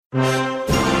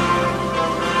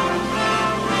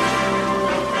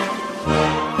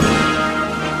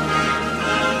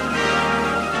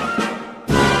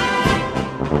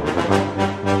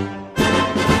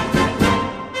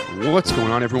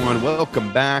everyone?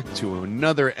 Welcome back to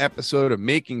another episode of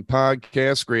Making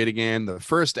Podcasts Great Again, the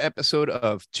first episode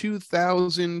of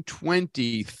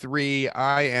 2023.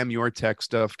 I am your tech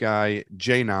stuff guy,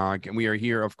 Jay Nog, and we are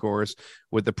here, of course,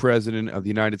 with the President of the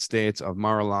United States of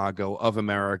Mar-a-Lago of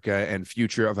America and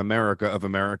future of America,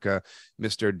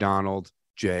 Mr. Donald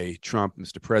J. Trump.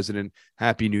 Mr. President,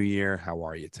 Happy New Year. How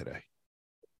are you today?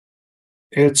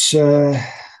 It's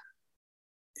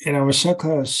we're so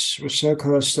close. We're so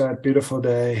close to that beautiful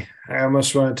day. I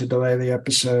almost wanted to delay the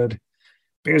episode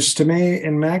because to me,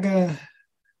 in MAGA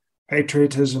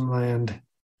patriotism land,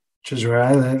 which is where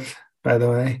I live, by the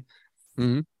way,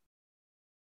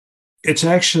 it's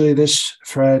actually this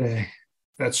Friday.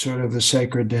 That's sort of the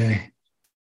sacred day.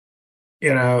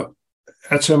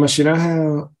 That's almost,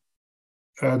 how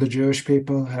the Jewish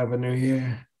people have a new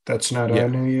year. That's not our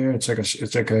new year. It's like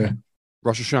a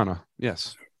Rosh Hashanah.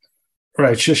 Yes.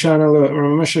 Right, Shoshana.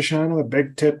 Remember Shoshana, the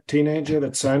big tip teenager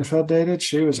that Seinfeld dated?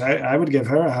 She was. I would give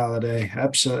her a holiday.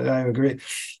 Absolutely, I agree.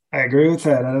 I agree with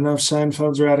that. I don't know if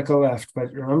Seinfeld's radical left,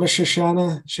 but remember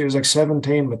Shoshana? She was like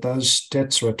 17, but those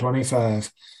tits were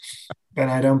 25.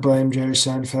 And I don't blame Jerry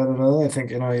Seinfeld at all. I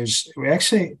think we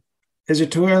actually. Is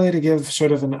it too early to give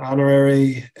sort of an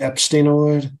honorary Epstein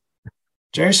award?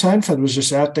 Jerry Seinfeld was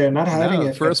just out there, not hiding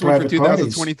it. First one for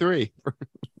 2023.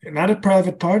 Not at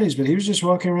private parties, but he was just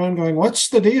walking around going, "What's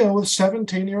the deal with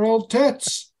 17-year-old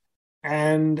tits?"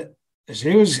 And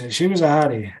she was a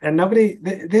hottie. And that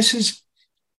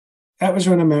was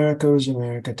when America was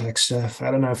America tech stuff.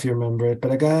 I don't know if you remember it,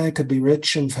 but a guy could be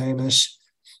rich and famous.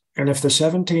 And if the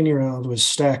 17-year-old was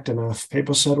stacked enough,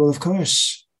 people said, well, of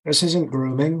course, this isn't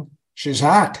grooming. She's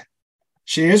hot.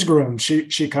 She is groomed.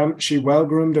 She well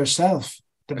groomed herself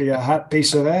to be a hot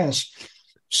piece of ass.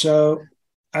 So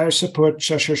I support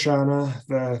Rosh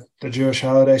Hashanah, the Jewish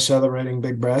holiday celebrating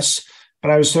big breasts,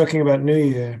 but I was talking about New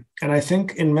Year. And I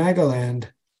think in MAGA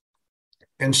land,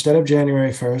 instead of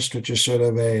January 1st, which is sort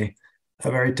of a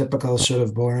very typical sort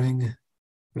of boring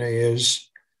New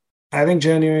Year's, I think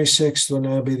January 6th will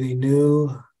now be the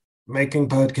new Making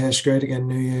Podcasts Great Again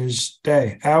New Year's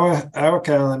Day. Our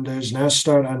calendars now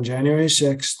start on January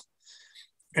 6th,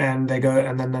 and they go,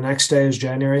 and then the next day is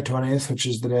January 20th, which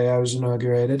is the day I was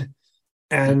inaugurated.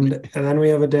 And then we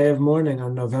have a day of mourning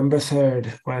on November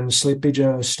 3rd when Sleepy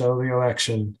Joe stole the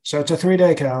election. So it's a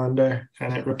 3-day calendar,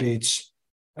 and it repeats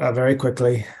very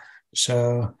quickly.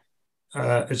 So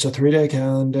it's a 3-day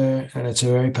calendar, and it's a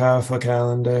very powerful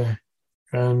calendar.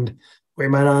 And we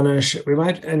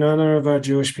might, in honor of our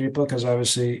Jewish people, because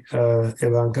obviously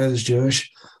Ivanka is Jewish,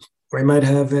 we might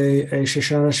have a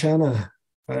Shoshana Shana,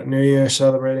 New Year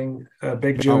celebrating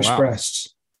big Jewish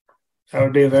breasts. That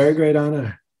would be a very great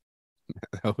honor.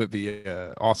 That would be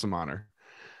an awesome honor.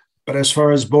 But as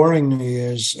far as boring New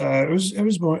Year's, it was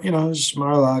boring. It was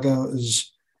Mar-a-Lago. It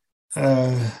was,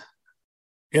 the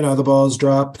balls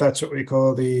drop. That's what we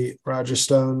call the Roger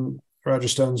Stone's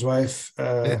wife.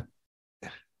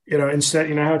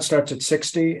 Instead, how it starts at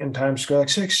 60 in Times Square, like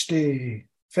 60,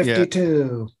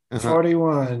 52,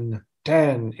 41,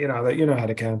 10. That how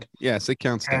to count. Yes, it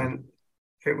counts down.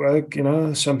 And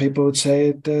it some people would say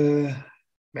it.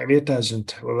 Maybe it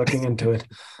doesn't. We're looking into it.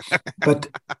 But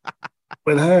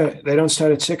with her, they don't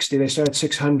start at 60. They start at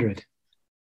 600.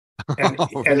 And,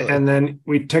 really? and then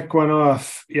we tick one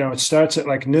off. It starts at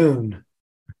like noon.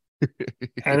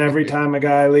 And every time a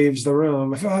guy leaves the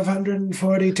room,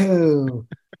 542,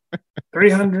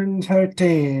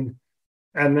 313.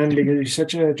 And then because he's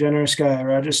such a generous guy,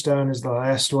 Roger Stone is the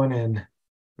last one in.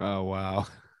 Oh, wow.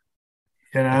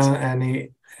 And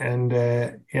then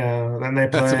they play.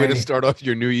 That's the way to start off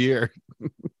your new year.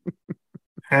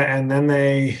 And then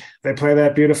they play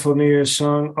that beautiful New Year's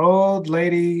song, Old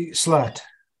Lady Slut.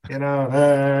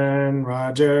 Then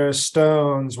Roger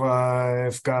Stone's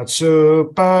wife got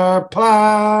super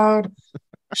plowed.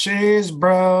 She's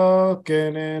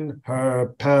broken in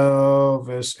her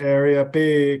pelvis area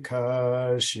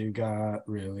because she got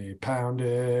really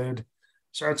pounded.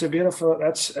 So it's a beautiful,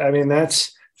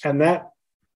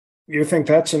 you think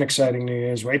that's an exciting New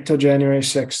Year's? Wait till January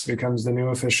 6th becomes the new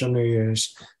official New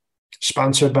Year's.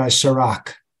 Sponsored by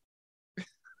Ciroc.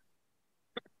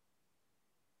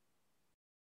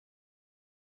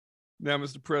 Now,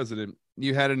 Mr. President,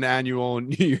 you had an annual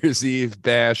New Year's Eve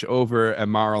bash over at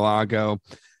Mar-a-Lago,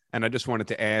 and I just wanted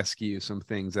to ask you some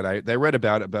things that I read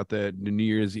about the New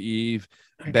Year's Eve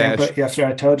bash. But after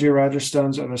I told you Roger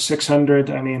Stone's over 600,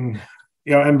 and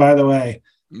by the way,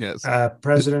 yes,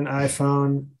 President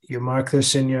iPhone, you mark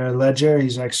this in your ledger.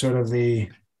 He's like the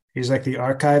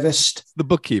archivist, the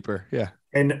bookkeeper. Yeah.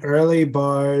 An early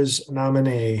bars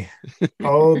nominee,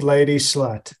 Old Lady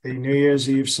Slut, the New Year's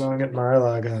Eve song at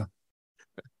Mar-a-Lago.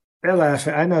 They're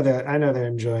laughing. I know that. I know they're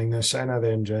enjoying this. I know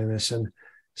they're enjoying this. And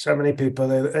so many people,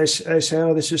 they say,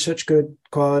 "Oh, this is such good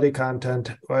quality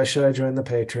content. Why should I join the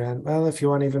Patreon?" Well, if you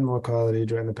want even more quality,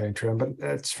 join the Patreon. But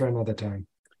that's for another time.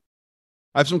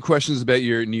 I have some questions about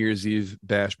your New Year's Eve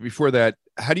bash. But before that,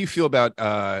 how do you feel about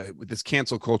with this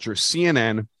cancel culture?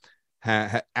 CNN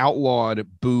outlawed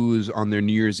booze on their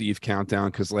New Year's Eve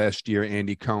countdown because last year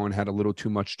Andy Cohen had a little too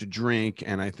much to drink,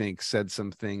 and I think said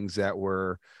some things that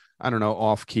were, I don't know,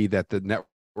 off key that the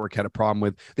network had a problem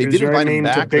with. They He was did very invite him mean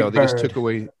to back though. Big They just Bird. took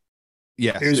away. He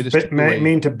Yes, was they just took away.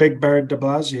 mean to Big Bird de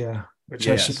Blasio, which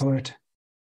I Yes. support.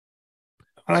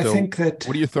 I So, think that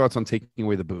what are your thoughts on taking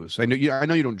away the booze? I know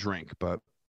you don't drink, but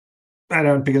I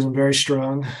don't because I'm very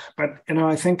strong. But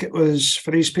I think it was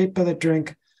for these people that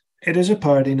drink, it is a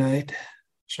party night.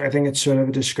 So I think it's sort of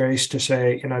a disgrace to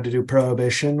say, to do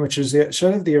prohibition, which is the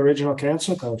sort of the original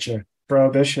cancel culture,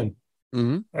 prohibition.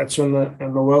 Mhm. That's when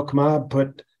the woke mob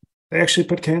they actually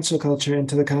put cancel culture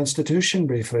into the Constitution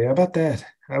briefly. How about that?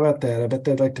 How about that? I bet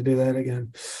they'd like to do that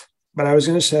again. But I was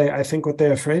going to say, I think what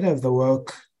they're afraid of, the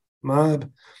woke mob,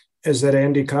 is that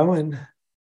Andy Cohen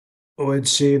would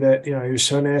see that, he was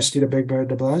so nasty to Big Bird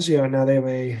de Blasio, and now they have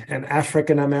an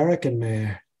African American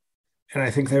mayor. And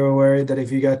I think they were worried that if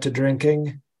he got to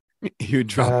drinking, You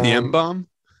dropped the M um, bomb.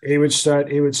 he would start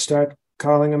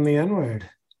calling him the N word.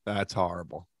 That's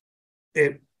horrible.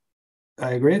 It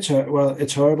I agree. It's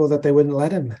horrible that they wouldn't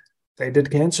let him. They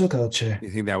did cancel culture. You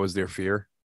think that was their fear?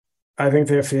 I think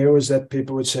their fear was that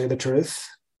people would say the truth,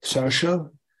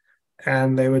 social,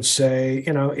 and they would say,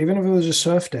 even if it was a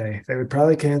soft day, they would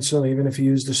probably cancel even if you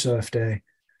used a soft day.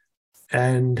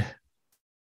 And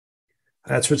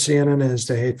that's what CNN is.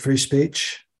 They hate free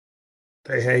speech,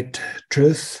 they hate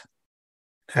truth,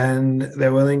 and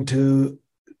they're willing to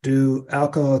do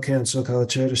alcohol cancel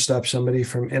culture to stop somebody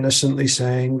from innocently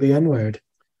saying the N word.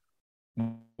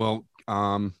 Well,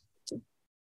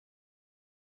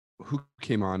 who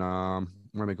came on?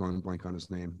 Where am I going blank on his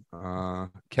name?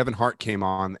 Kevin Hart came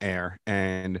on air,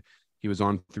 and he was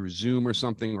on through Zoom or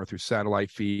something, or through satellite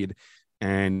feed,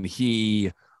 and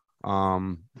he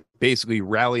basically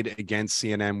rallied against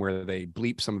CNN, where they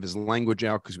bleeped some of his language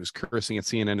out because he was cursing at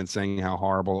CNN and saying how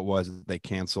horrible it was that they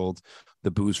canceled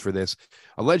the booze for this.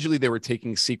 Allegedly, they were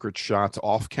taking secret shots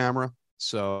off camera.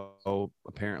 So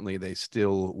apparently they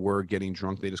still were getting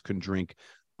drunk. They just couldn't drink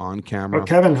on Well, camera.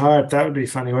 Kevin Hart, that would be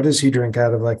funny. What does he drink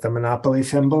out of, like the Monopoly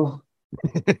thimble?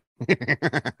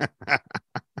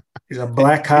 He's a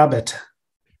black hobbit.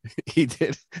 he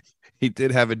did he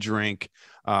did have a drink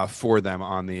for them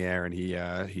on the air, and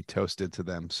he toasted to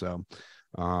them. So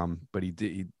but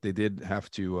they did have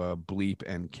to bleep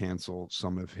and cancel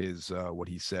some of his what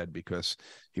he said, because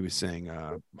he was saying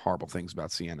horrible things about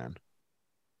CNN.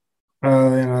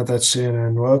 That's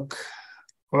CNN.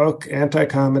 Woke,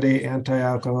 anti-comedy,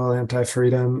 anti-alcohol,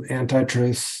 anti-freedom,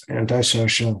 anti-truth,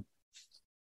 anti-social.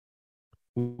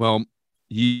 Well,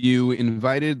 you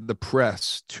invited the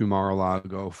press to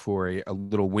Mar-a-Lago for a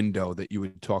little window that you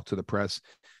would talk to the press,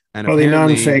 and Well, the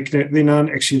apparently, non-fake, the non,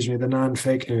 excuse me, the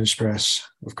non-fake news press,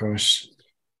 of course.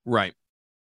 right.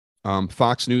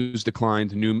 Fox News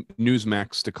declined.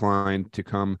 Newsmax declined to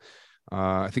come.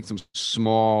 I think some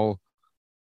small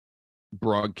Yes,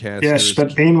 broadcasters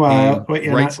but meanwhile,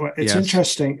 came. Right? it's Yes.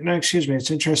 interesting. No, excuse me. It's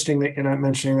interesting that you're not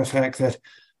mentioning the fact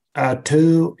that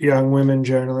two young women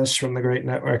journalists from the great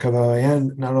network of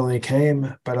OAN not only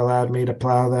came but allowed me to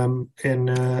plow them in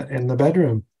the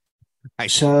bedroom. I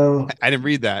So I didn't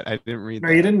read that. I didn't read no,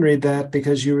 you that. didn't read that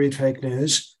because you read fake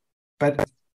news. But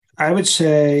I would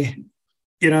say,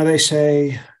 they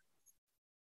say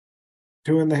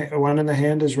one in the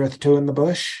hand is worth two in the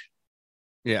bush.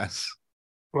 Yes.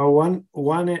 Well,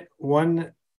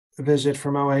 one visit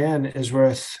from OAN is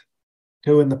worth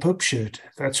two in the poop chute.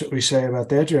 That's what we say about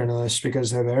their journalists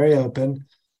because they're very open,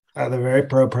 they're very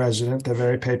pro-president, they're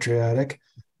very patriotic.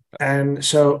 And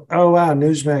so, oh wow,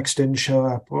 Newsmax didn't show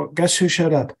up. Well, guess who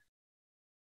showed up?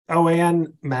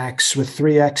 OAN Max with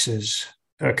three X's.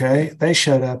 Okay, they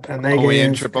showed up and they OAN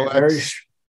gave a triple very X.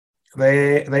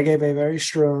 they gave a very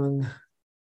strong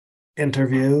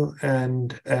interview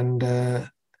and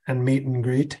meet and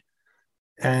greet.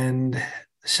 And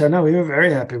so no, we were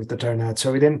very happy with the turnout.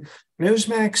 So we didn't.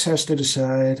 Newsmax has to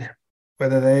decide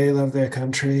whether they love their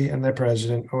country and their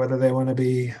president or whether they want to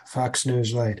be Fox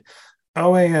News Light.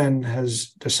 OAN has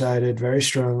decided very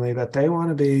strongly that they want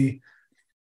to be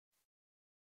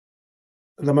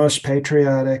the most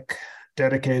patriotic,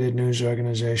 dedicated news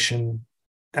organization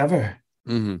ever.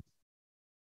 Mm-hmm.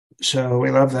 So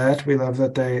we love that. We love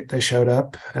that they showed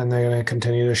up and they're going to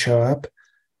continue to show up.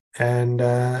 And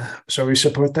so we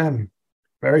support them.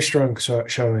 Very strong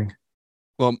showing.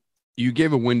 Well, You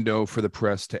gave a window for the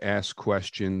press to ask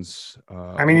questions.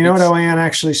 I mean, you know what OAN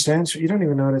actually stands for? You don't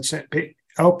even know what it stands for.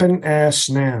 Open Ask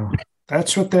Now.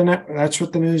 That's what the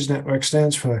news network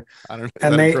stands for. I don't know. Is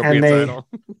that an appropriate title?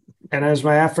 And as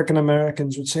my African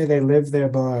Americans would say, they live their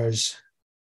bars.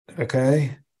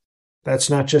 Okay? That's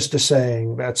not just a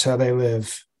saying. That's how they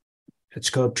live. It's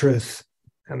called truth.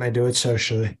 And they do it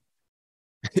socially.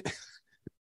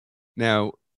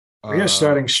 Now, we are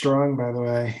starting strong, by the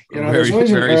way. You know, very, there's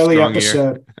always an early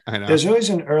episode. I know. There's always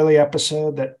an early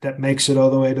episode that makes it all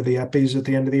the way to the Eppies at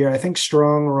the end of the year. I think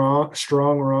Strong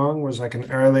Wrong was like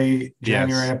an early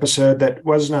January episode that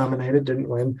was nominated, didn't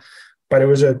win, but it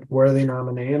was a worthy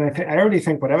nominee. And I already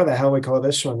think whatever the hell we call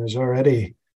this one is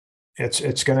already,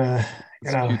 it's gonna,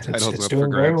 you know, it's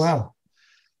doing very well.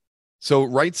 So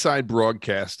Right Side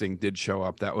Broadcasting did show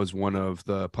up. That was one of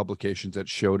the publications that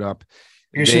showed up.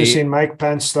 You should have seen Mike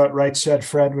Pence thought Right Said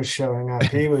Fred was showing up.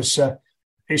 He was,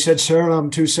 he said, "Sir, I'm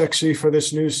too sexy for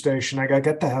this news station." I got,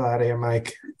 get the hell out of here,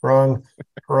 Mike. Wrong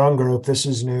group. This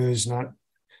is news,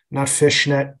 not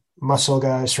fishnet muscle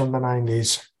guys from the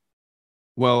 90s.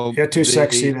 Well, you're too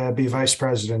sexy to be vice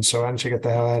president. So why don't you get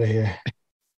the hell out of here?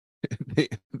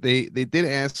 They did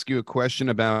ask you a question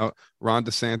about Ron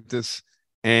DeSantis,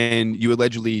 and you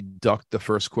allegedly ducked the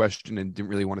first question and didn't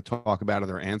really want to talk about it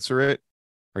or answer it.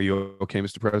 Are you okay,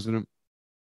 Mr. President?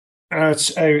 I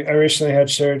recently had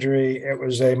surgery. It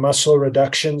was a muscle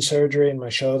reduction surgery in my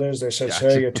shoulders. They said,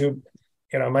 "Sir, you're too,"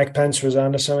 you know, Mike Pence was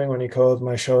onto something when he called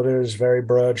my shoulders very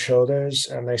broad shoulders.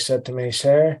 And they said to me,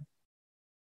 "Sir,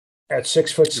 at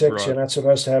 6'6", you're not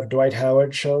supposed to have Dwight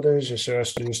Howard shoulders. You're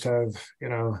supposed to just have, you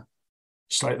know,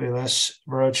 slightly less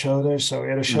broad shoulders." So we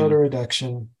had a shoulder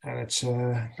reduction, and it's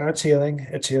healing.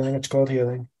 It's healing. It's called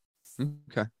healing.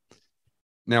 Okay.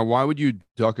 Now, why would you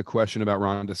duck a question about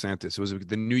Ron DeSantis? Was it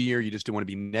the new year you just didn't want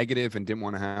to be negative and didn't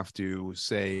want to have to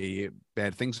say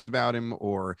bad things about him?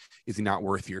 Or is he not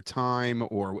worth your time?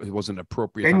 Or it wasn't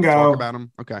appropriate time to talk about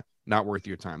him? Okay. Not worth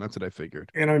your time. That's what I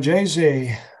figured. You know,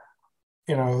 Jay-Z,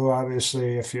 you know, who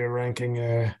obviously, if you're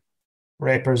ranking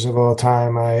rapers of all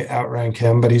time, I outrank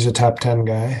him, but he's a top 10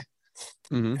 guy.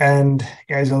 And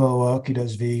yeah, he's a little woke. He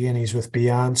does vegan. He's with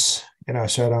Beyonce, you know,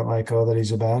 so I don't like all that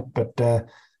he's about. But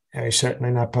yeah, he's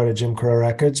certainly not part of Jim Crow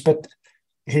Records, but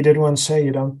he did once say,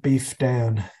 "You don't beef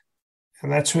down."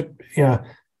 And that's what, you know,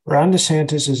 Ron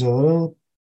DeSantis is a little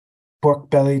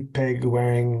pork-bellied pig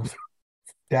wearing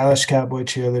Dallas Cowboy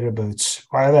cheerleader boots.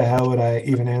 Why the hell would I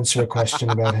even answer a question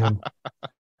about him?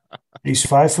 He's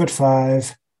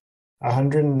 5'5",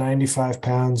 195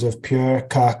 pounds of pure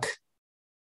cock,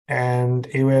 and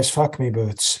he wears fuck me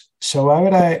boots. So why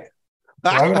would I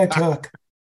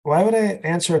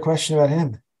answer a question about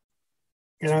him?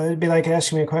 You know, it'd be like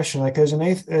asking me a question like, there's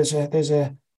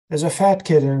a fat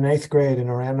kid in an 8th grade in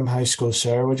a random high school,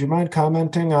 sir. Would you mind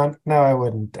commenting on? No, I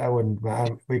wouldn't.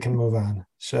 We can move on.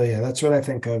 So yeah, that's what I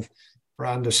think of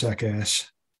Ron DeSantis.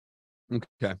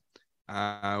 Okay.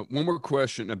 One more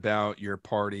question about your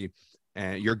party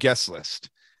and your guest list.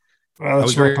 Well,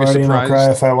 it's my party and I'll cry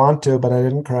if I want to, but I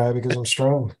didn't cry because I'm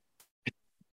strong.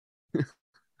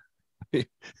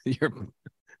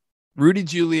 Rudy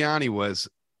Giuliani was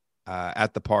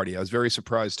at the party. I was very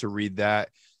surprised to read that,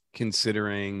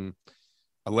 considering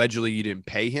allegedly you didn't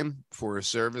pay him for his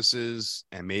services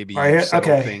and maybe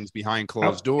settled things behind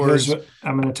closed doors.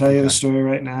 I'm going to tell you the story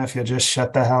right now. If you just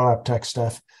shut the hell up, tech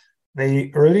stuff.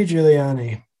 The Rudy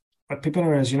Giuliani, what people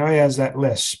don't realize, you know, he has that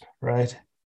lisp, right?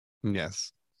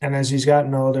 Yes. And as he's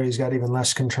gotten older, he's got even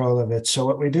less control of it. So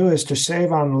what we do is to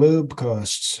save on lube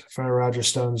costs for Roger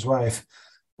Stone's wife,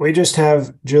 we just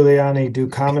have Giuliani do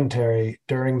commentary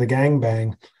during the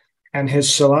gangbang, and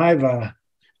his saliva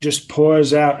just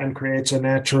pours out and creates a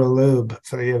natural lube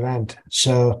for the event.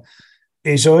 So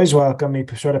he's always welcome. He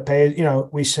sort of pays, you know,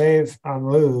 we save on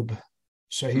lube.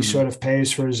 So he sort of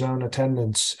pays for his own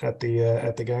attendance at the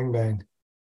gangbang.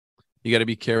 You got to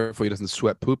be careful he doesn't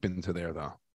sweat poop into there,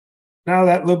 though. No,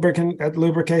 that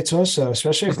lubricates also,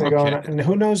 especially if they're going. And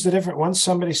who knows the difference? Once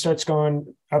somebody starts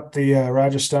going up the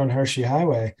Roger Stone Hershey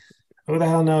Highway, who the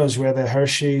hell knows where the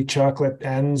Hershey chocolate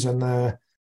ends and the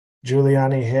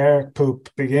Giuliani hair poop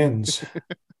begins?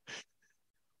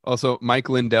 Also, Mike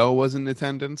Lindell was in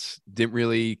attendance. Didn't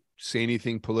really say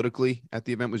anything politically at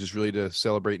the event. Was just really to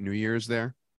celebrate New Year's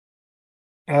there.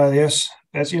 Yes,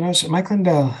 as you know, so Mike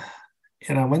Lindell.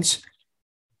 You know, once.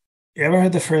 You ever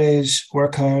heard the phrase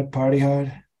 "work hard, party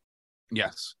hard"?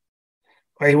 Yes.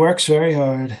 Well, he works very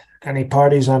hard and he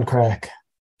parties on crack.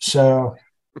 So,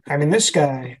 I mean, this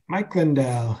guy, Mike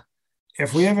Lindell,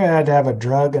 if we ever had to have a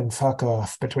drug and fuck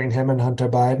off between him and Hunter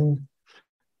Biden,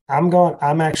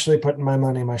 I'm actually putting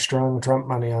my strong Trump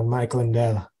money on Mike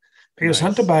Lindell. Because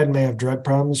Hunter Nice. Biden may have drug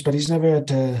problems, but he's never had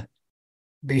to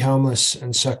be homeless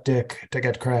and suck dick to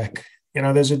get crack.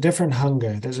 There's a different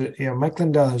hunger. Mike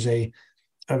Lindell has a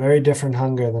very different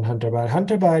hunger than Hunter Biden.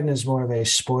 Hunter Biden is more of a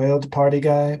spoiled party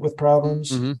guy with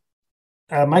problems.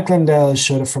 Mm-hmm. Mike Lindell is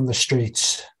sort of from the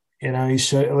streets.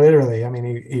 He's literally. I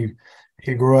mean,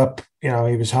 he grew up. He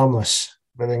was homeless,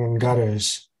 living in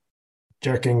gutters,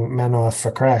 jerking men off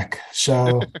for crack.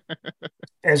 So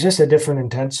it's just a different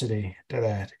intensity to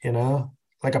that.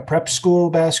 Like a prep school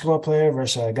basketball player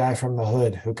versus a guy from the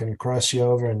hood who can cross you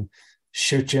over and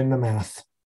shoot you in the mouth.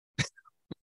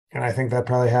 And I think that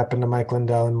probably happened to Mike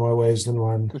Lindell in more ways than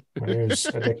one when he was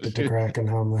addicted to crack and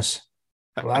homeless.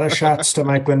 A lot of shots to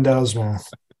Mike Lindell's mouth.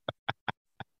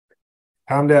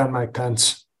 Calm down, Mike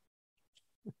Pence.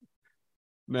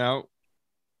 Now,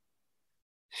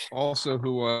 also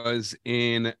who was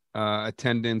in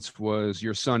attendance was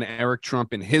your son, Eric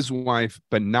Trump, and his wife,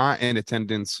 but not in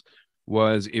attendance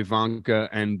was Ivanka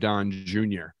and Don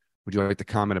Jr. Would you like to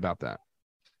comment about that?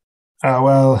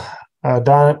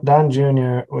 Don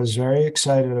Jr. was very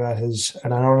excited about his,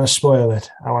 and I don't want to spoil it.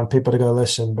 I want people to go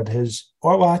listen, but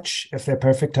or watch. If they're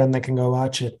perfect 10, they can go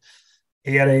watch it.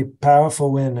 He had a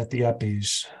powerful win at the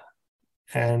Uppies.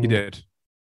 And He did.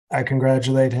 I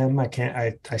congratulate him.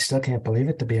 I still can't believe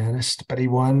it, to be honest, but he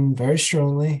won very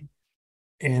strongly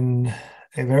in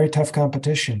a very tough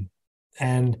competition.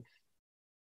 And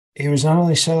he was not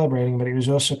only celebrating, but he was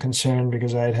also concerned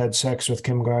because I had had sex with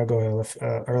Kim Gargoyle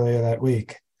earlier that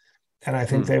week. And I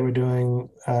think they were doing,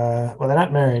 they're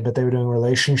not married, but they were doing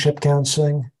relationship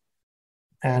counseling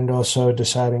and also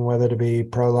deciding whether to be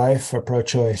pro-life or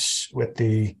pro-choice with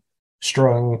the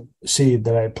strong seed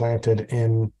that I planted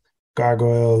in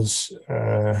Gargoyle's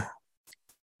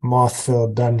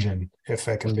moth-filled dungeon, if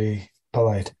I can be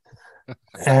polite.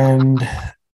 And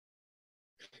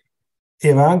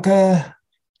Ivanka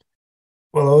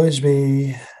will always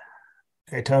be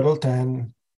a total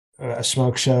 10, a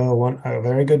smoke show, a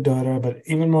very good daughter, but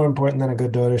even more important than a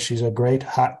good daughter, she's a great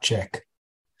hot chick.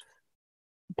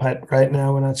 But right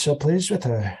now, we're not so pleased with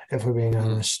her, if we're being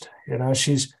honest.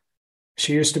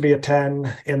 She used to be a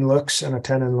 10 in looks and a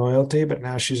 10 in loyalty, but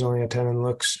now she's only a 10 in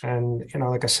looks and,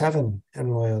 like a 7 in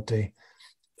loyalty.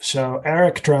 So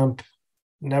Eric Trump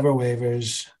never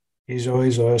wavers. He's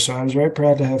always loyal. So I was very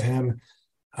proud to have him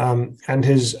and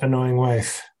his annoying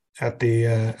wife at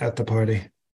the party.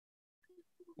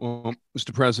 Well,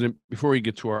 Mr. President, before we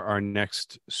get to our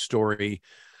next story,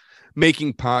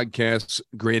 making podcasts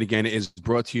great again is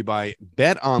brought to you by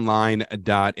betonline.ag.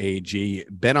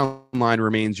 BetOnline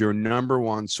remains your number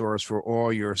one source for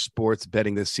all your sports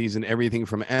betting this season. Everything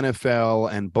from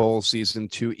NFL and bowl season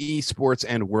to esports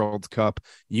and World Cup.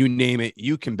 You name it,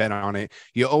 you can bet on it.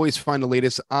 You always find the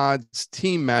latest odds,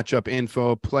 team matchup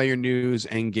info, player news,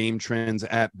 and game trends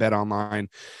at BetOnline.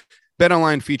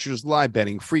 BetOnline features live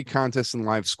betting, free contests, and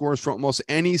live scores for almost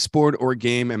any sport or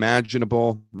game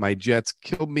imaginable. My Jets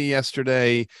killed me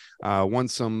yesterday. Won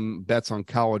some bets on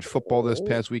college football this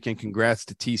past weekend. Congrats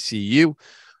to TCU.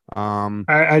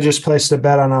 I just placed a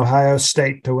bet on Ohio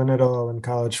State to win it all in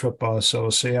college football, so we'll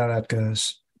see how that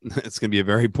goes. It's going to be a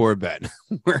very poor bet.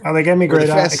 They gave me great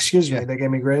odds. Excuse me. They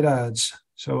gave me great odds,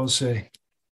 so we'll see.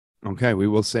 Okay, we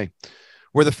will see.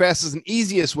 We're the fastest and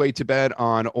easiest way to bet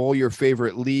on all your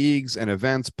favorite leagues and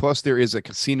events. Plus, there is a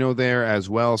casino there as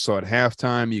well. So at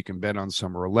halftime, you can bet on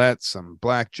some roulette, some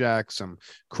blackjack, some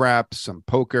craps, some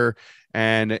poker,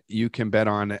 and you can bet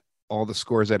on all the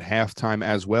scores at halftime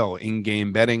as well.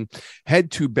 In-game betting. Head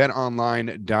to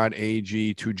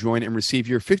betonline.ag to join and receive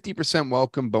your 50%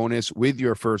 welcome bonus with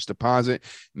your first deposit.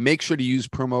 Make sure to use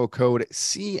promo code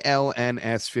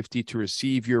CLNS50 to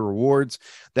receive your rewards.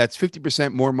 That's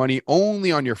 50% more money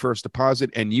only on your first deposit,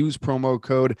 and use promo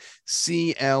code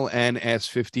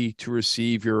CLNS50 to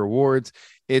receive your rewards.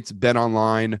 It's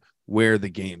BetOnline, where the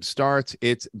game starts.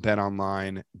 It's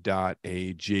betonline.ag.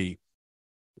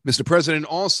 Mr. President,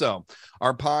 also,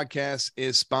 our podcast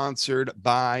is sponsored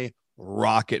by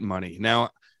Rocket Money. Now,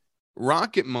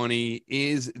 Rocket Money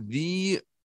is the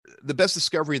best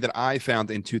discovery that I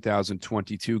found in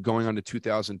 2022, going on to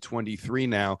 2023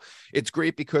 now. It's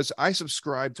great because I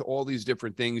subscribe to all these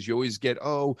different things. You always get,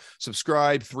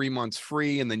 subscribe 3 months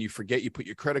free, and then you forget, you put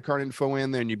your credit card info in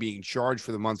there, and you're being charged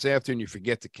for the months after, and you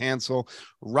forget to cancel.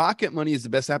 Rocket Money is the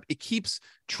best app. It keeps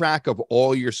track of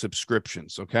all your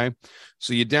subscriptions, okay?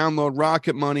 So you download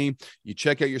Rocket Money, you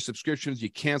check out your subscriptions, you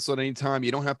cancel at any time.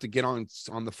 You don't have to get on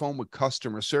the phone with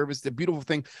customer service. The beautiful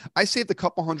thing, I saved a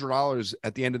couple $100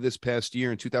 at the end of this past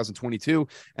year in 2022,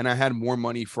 and I had more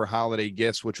money for holiday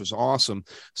gifts, which was awesome.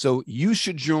 So you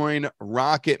should join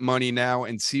Rocket Money now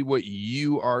and see what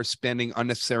you are spending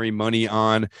unnecessary money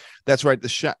on. That's right.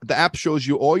 The app shows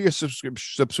you all your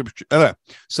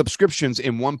subscriptions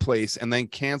in one place and then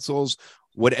cancels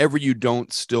whatever you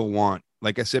don't still want.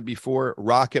 Like I said before,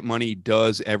 Rocket Money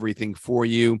does everything for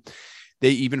you. They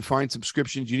even find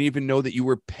subscriptions you didn't even know that you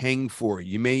were paying for.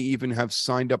 You may even have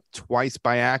signed up twice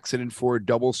by accident for a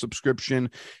double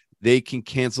subscription. They can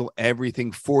cancel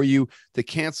everything for you. To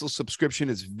cancel subscription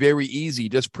is very easy.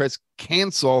 Just press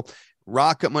cancel.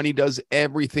 Rocket Money does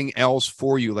everything else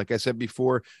for you. Like I said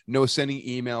before, no sending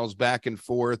emails back and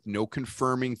forth, no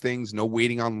confirming things, no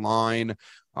waiting online,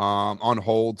 on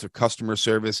hold to customer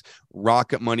service.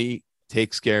 Rocket Money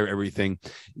takes care of everything.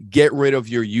 Get rid of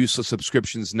your useless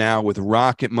subscriptions now with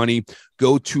Rocket Money.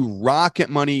 Go to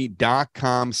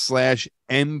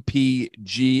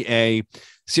rocketmoney.com/MPGA.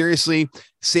 Seriously,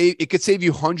 it could save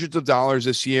you hundreds of dollars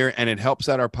this year, and it helps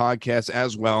out our podcast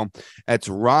as well. That's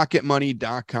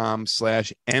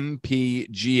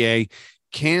rocketmoney.com/MPGA.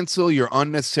 Cancel your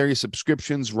unnecessary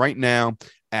subscriptions right now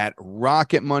at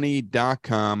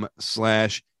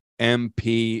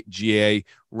rocketmoney.com/MPGA.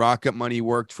 Rocket Money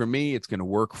worked for me. It's going to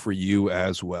work for you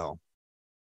as well.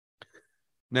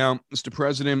 Now, Mr.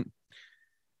 President,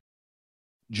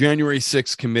 January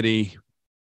 6th committee,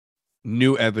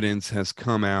 new evidence has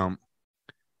come out.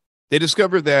 They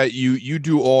discovered that you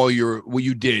do all your own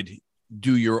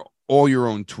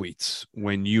tweets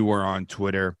when you were on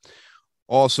Twitter.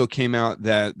 Also came out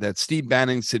that Steve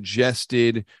Bannon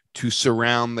suggested to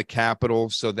surround the Capitol.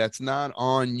 So that's not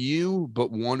on you,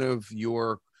 but one of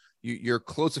your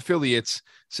close affiliates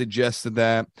suggested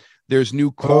that. There's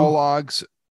new call logs.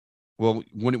 Well,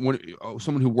 when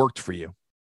someone who worked for you,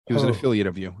 he was an affiliate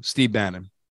of you, Steve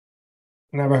Bannon.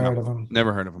 Never heard of him.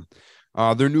 Never heard of him.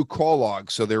 They're new call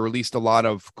logs. So they released a lot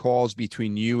of calls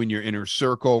between you and your inner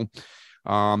circle.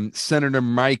 Senator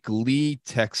Mike Lee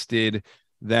texted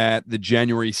that the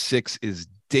January 6th is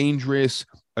dangerous.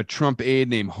 A Trump aide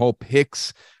named Hope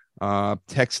Hicks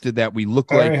texted that we look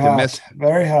very like hot,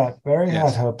 very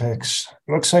hot, Hope Hicks.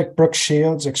 Looks like Brooke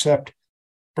Shields, except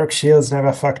Brooke Shields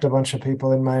never fucked a bunch of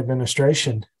people in my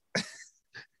administration.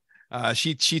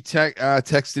 She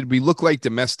texted, we look like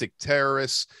domestic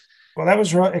terrorists. Well, that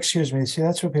was excuse me. See,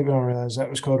 that's what people don't realize. That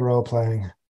was called role playing.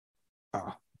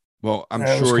 Well, I'm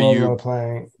sure you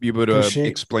be able to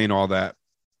explain all that.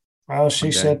 Well,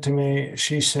 she said to me,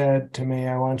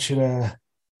 I want you to,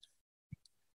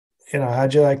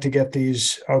 how'd you like to get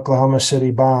these Oklahoma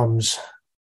City bombs,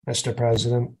 Mr.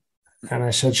 President? And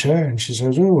I said, sure. And she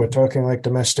says, ooh, we're talking like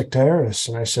domestic terrorists.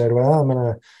 And I said, well, I'm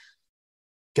going to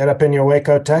get up in your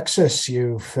Waco, Texas,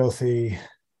 you filthy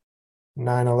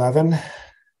 9/11.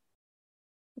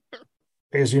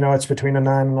 Because it's between a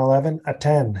 9 and 11, a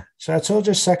 10. So it's all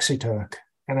just sexy talk.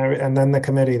 And then the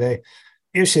committee,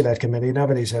 you see that committee,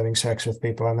 nobody's having sex with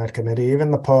people on that committee.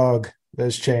 Even the POG,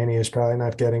 Liz Cheney, is probably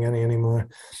not getting any anymore.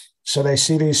 So they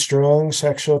see these strong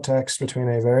sexual texts between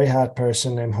a very hot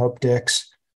person named Hope Dix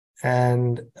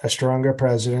and a stronger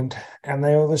president, and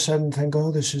they all of a sudden think,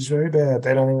 oh, this is very bad.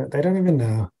 They don't even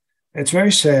know. It's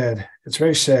very sad. It's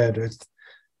very sad with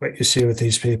what you see with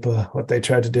these people, what they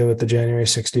tried to do with the January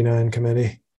 69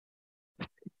 committee.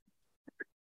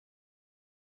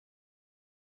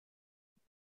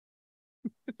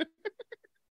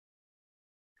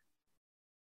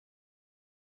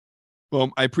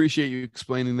 Well, I appreciate you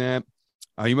explaining that.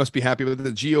 You must be happy with it. The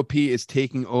GOP is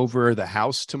taking over the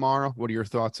House tomorrow. What are your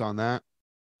thoughts on that?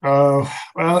 Oh,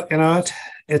 well,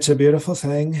 it's a beautiful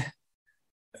thing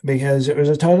because it was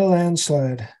a total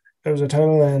landslide. We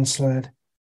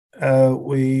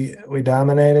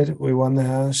dominated. We won the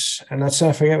House. And let's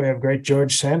not forget, we have great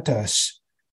George Santos.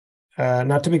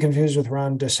 Not to be confused with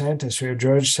Ron DeSantis. We have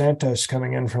George Santos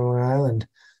coming in from Long Island.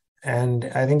 And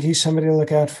I think he's somebody to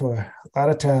look out for. A lot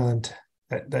of talent.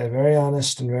 They're very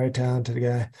honest and very talented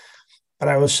guy. But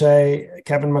I will say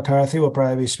Kevin McCarthy will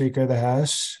probably be Speaker of the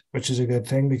House, which is a good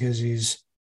thing because he's,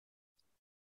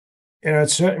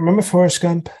 remember Forrest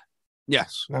Gump?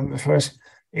 Yes. Remember Forrest?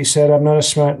 He said, I'm not a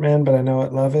smart man, but I know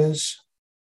what love is.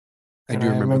 I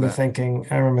remember that.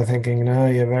 I remember thinking, no,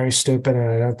 you're very stupid,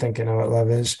 and I don't think you know what love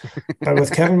is. But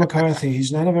with Kevin McCarthy,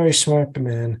 he's not a very smart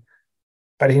man,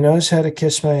 but he knows how to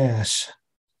kiss my ass.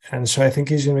 And so I think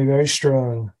he's going to be very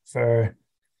strong for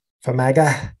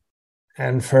MAGA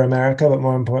and for America, but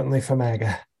more importantly for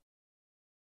MAGA.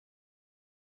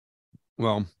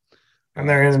 Well, and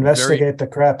they're going to investigate the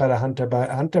crap out of Hunter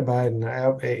Biden. I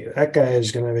hope that guy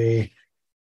is going to be.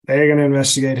 They're going to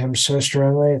investigate him so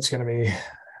strongly. It's going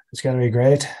to be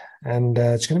great. And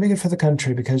it's going to be good for the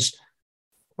country because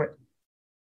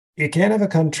you can't have a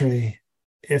country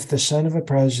if the son of a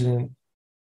president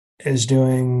is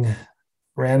doing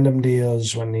random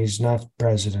deals when he's not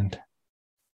president.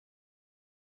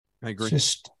 I agree. It's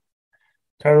just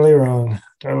totally wrong,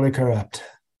 totally corrupt.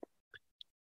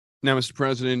 Now, Mr.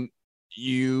 President,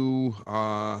 you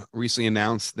recently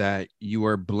announced that you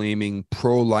are blaming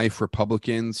pro-life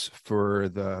Republicans for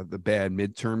the bad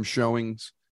midterm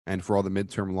showings and for all the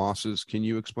midterm losses. Can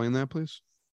you explain that, please?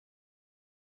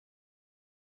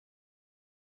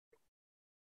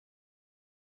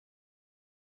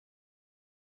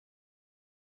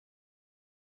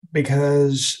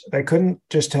 Because they couldn't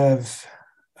just have,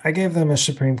 I gave them a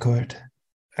Supreme Court.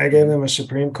 I gave them a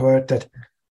Supreme Court that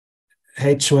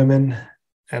hates women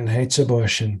and hates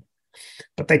abortion.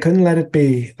 But they couldn't let it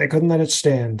be. They couldn't let it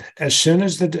stand. As soon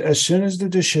as the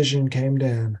decision came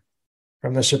down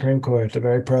from the Supreme Court, the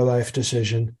very pro-life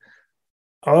decision,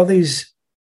 all these,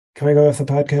 can we go off the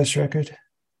podcast record?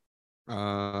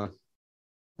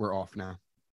 We're off now.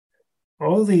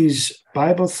 All these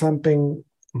Bible-thumping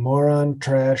moron,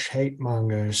 trash, hate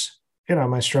mongers,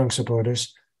 my strong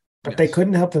supporters, but they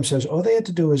couldn't help themselves. All they had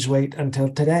to do was wait until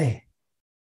today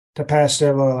to pass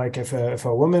their law. Like if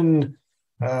a woman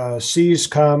sees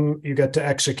cum, you get to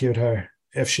execute her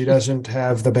if she doesn't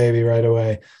have the baby right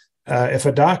away. If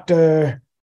a doctor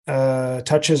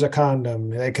touches a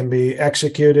condom, they can be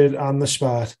executed on the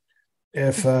spot.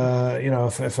 If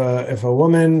if a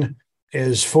woman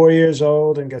is 4 years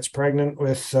old and gets pregnant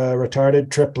with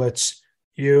retarded triplets,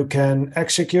 you can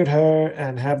execute her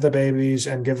and have the babies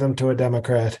and give them to a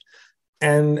Democrat.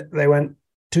 And they went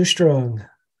too strong.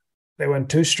 They went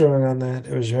too strong on that.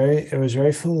 It was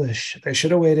very foolish. They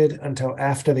should have waited until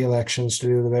after the elections to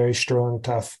do the very strong,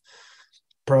 tough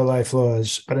pro-life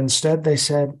laws. But instead, they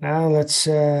said, "No, let's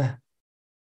do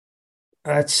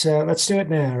it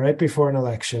now, right before an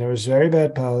election." It was very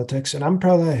bad politics. And I'm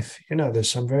pro-life. You know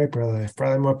this. I'm very pro-life.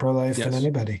 Probably more pro-life than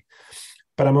anybody.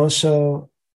 But I'm also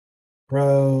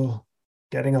pro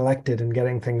getting elected and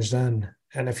getting things done.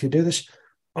 And if you do this,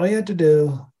 all you had to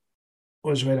do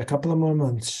was wait a couple of more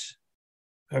months.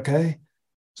 Okay?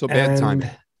 So bad timing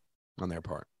on their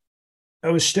part.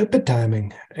 It was stupid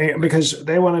timing because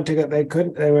they wanted to get, they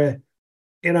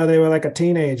were like a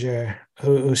teenager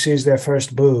who sees their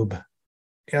first boob.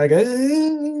 Like,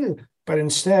 but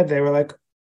instead they were like,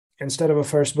 instead of a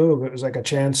first boob, it was like a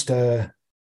chance to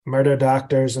murder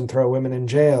doctors and throw women in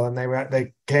jail. And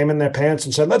they came in their pants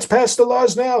and said, "Let's pass the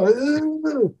laws now."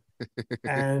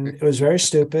 And it was very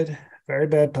stupid, very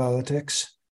bad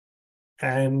politics.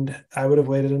 And I would have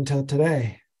waited until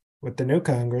today with the new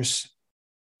Congress.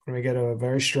 When we get a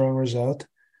very strong result,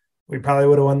 we probably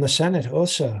would have won the Senate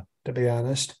also, to be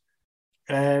honest.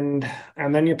 And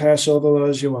then you pass all the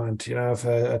laws you want. If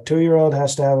a 2-year-old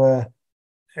has to have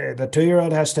the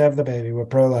 2-year-old has to have the baby, we're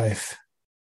pro-life.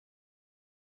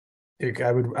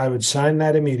 I would sign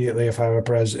that immediately if I were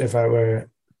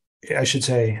I should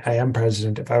say I am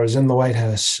president. If I was in the White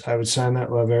House, I would sign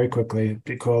that law very quickly. It'd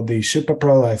be called the Super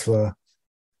Pro-Life Law.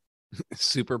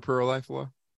 Super pro-life law?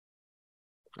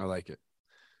 I like it.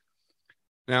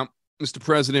 Now, Mr.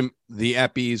 President, the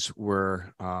Eppies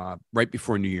were right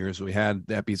before New Year's. We had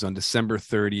the Eppies on December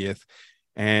 30th,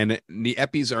 and the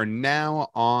Eppies are now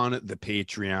on the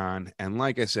Patreon. And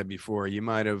like I said before, you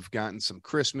might have gotten some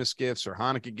Christmas gifts or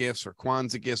Hanukkah gifts or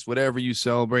Kwanzaa gifts, whatever you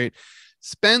celebrate.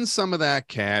 Spend some of that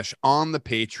cash on the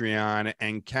Patreon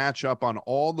and catch up on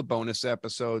all the bonus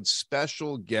episodes,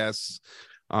 special guests,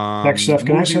 Next stuff.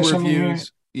 Can I say something here?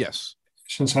 Yes.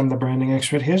 Since I'm the branding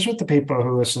expert, here's what the people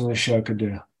who listen to the show could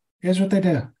do. Here's what they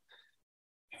do.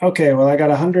 Okay, well, I got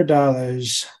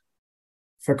 $100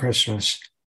 for Christmas.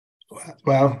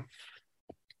 Well,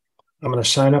 I'm going to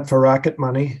sign up for Rocket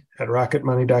Money at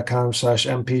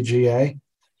rocketmoney.com/MPGA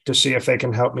to see if they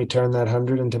can help me turn that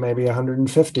 100 into maybe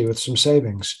 150 with some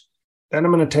savings. Then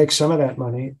I'm going to take some of that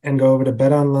money and go over to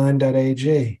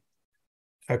betonline.ag.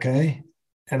 Okay?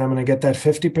 And I'm going to get that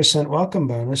 50% welcome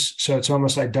bonus. So it's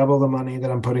almost like double the money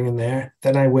that I'm putting in there.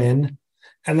 Then I win.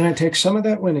 And then I take some of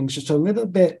that winnings, just a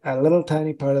little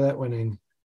tiny part of that winning,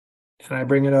 and I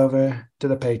bring it over to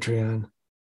the Patreon.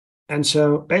 And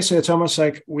so basically it's almost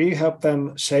like we help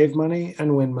them save money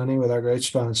and win money with our great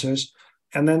sponsors.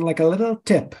 And then like a little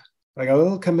tip, like a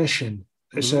little commission,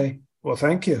 they say, "Well,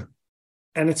 thank you."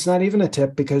 And it's not even a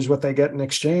tip because what they get in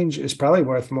exchange is probably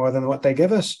worth more than what they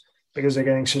give us because they're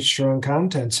getting such strong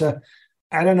content. So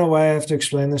I don't know why I have to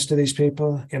explain this to these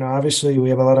people. Obviously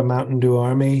we have a lot of Mountain Dew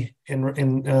Army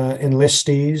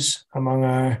enlistees among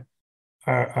our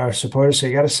supporters. So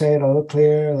you got to say it a little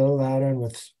clearer, a little louder, and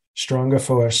with stronger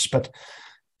force. But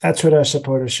That's what our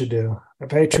supporters should do. A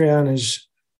Patreon is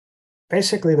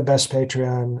basically the best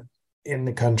Patreon in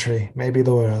the country, maybe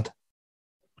the world.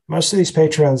 Most of these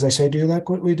Patreons, they say, do you like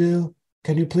what we do?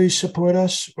 Can you please support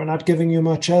us? We're not giving you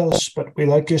much else, but we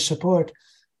like your support.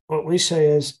 What we say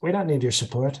is, we don't need your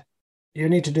support. You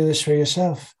need to do this for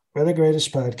yourself. We're the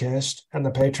greatest podcast, and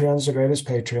the Patreon's the greatest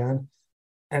Patreon.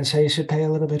 And so you should pay a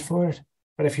little bit for it.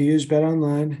 But if you use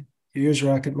BetOnline, you use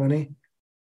Rocket Money,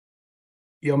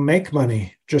 you'll make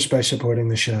money just by supporting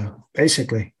the show,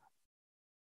 basically.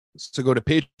 So go to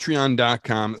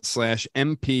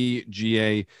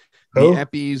patreon.com/MPGA. The Oh,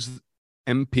 Eppies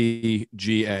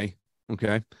MPGA.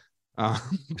 Okay.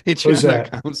 who's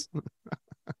that? Patreon.com.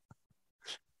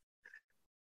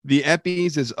 The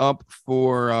Eppies is up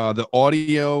for the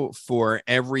audio for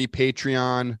every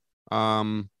Patreon.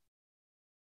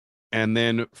 And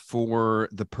then for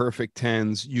the Perfect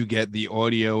Tens, you get the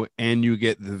audio and you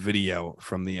get the video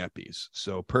from the Eppies.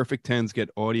 So Perfect Tens get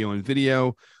audio and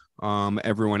video.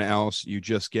 Everyone else, you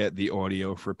just get the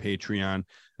audio for Patreon.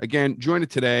 Again, join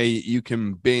it today. You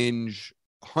can binge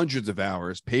hundreds of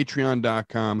hours.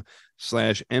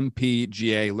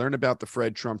 Patreon.com/MPGA. Learn about the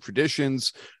Fred Trump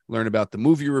traditions. Learn about the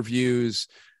movie reviews.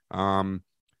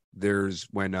 There's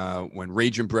when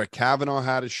Raging Brett Kavanaugh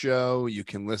had a show, you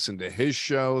can listen to his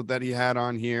show that he had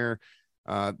on here.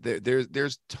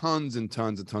 There's tons and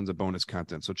tons and tons of bonus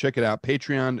content. So check it out.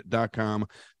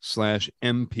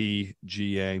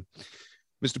 Patreon.com/MPGA.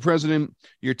 Mr. President,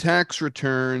 your tax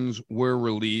returns were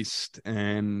released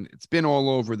and it's been all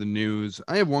over the news.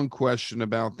 I have one question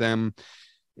about them.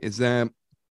 Is that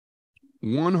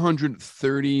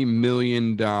 $130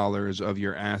 million of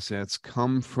your assets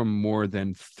come from more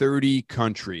than 30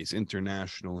 countries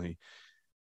internationally.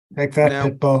 Take that, Now,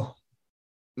 Pitbull.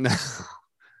 Now,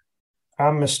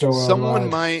 I'm Mr.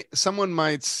 Worldwide. someone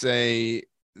might say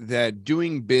that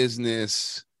doing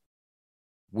business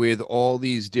with all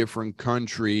these different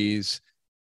countries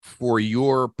for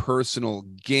your personal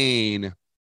gain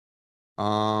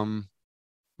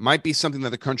might be something that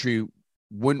the country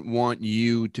wouldn't want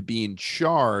you to be in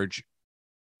charge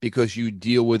because you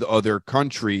deal with other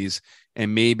countries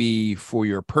and maybe for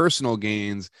your personal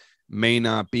gains may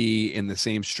not be in the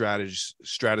same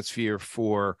stratosphere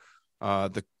for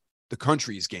the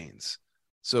country's gains.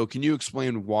 So can you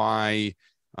explain why?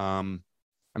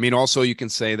 Also you can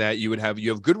say that you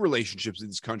have good relationships with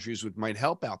these countries, which might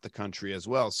help out the country as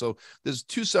well. So there's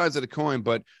two sides of the coin,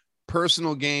 but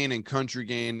personal gain and country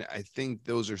gain, I think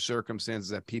those are circumstances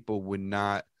that people would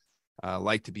not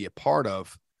like to be a part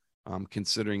of,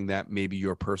 considering that maybe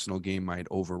your personal gain might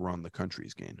overrun the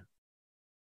country's gain.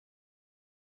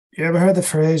 You ever heard the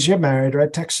phrase, you're married,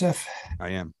 right, Tech Stuff?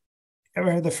 I am. You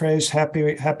ever heard the phrase,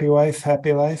 happy wife,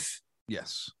 happy life?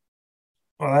 Yes.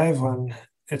 Well, I have one.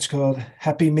 It's called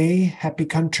happy me, happy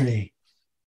country.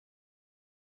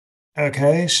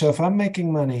 Okay, so if I'm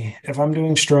making money, if I'm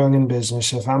doing strong in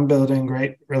business, if I'm building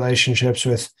great relationships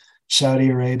with Saudi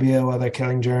Arabia while they're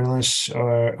killing journalists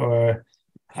or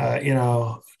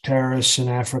terrorists in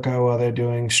Africa while they're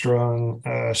doing strong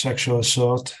sexual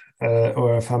assault,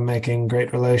 or if I'm making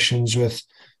great relations with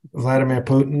Vladimir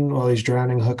Putin while he's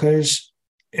drowning hookers,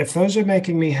 if those are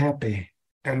making me happy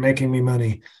and making me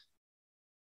money,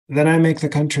 then I make the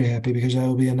country happy because I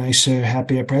will be a nicer,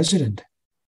 happier president.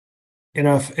 You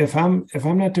know, if I'm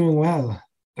not doing well,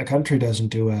 the country doesn't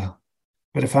do well.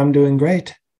 But if I'm doing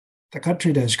great, the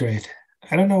country does great.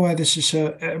 I don't know why this is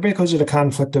so. Everybody calls it a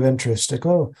conflict of interest. Like,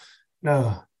 oh,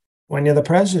 no. When you're the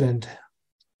president,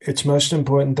 it's most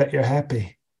important that you're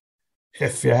happy.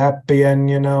 If you're happy and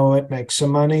you know it, make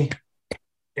some money.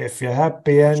 If you're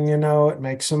happy and you know it,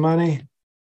 make some money.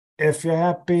 If you're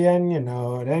happy and you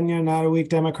know it, and you're not a weak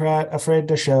Democrat afraid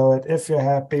to show it. If you're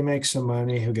happy, make some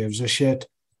money. Who gives a shit?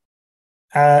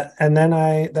 And then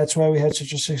that's why we had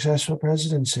such a successful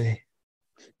presidency,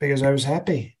 because I was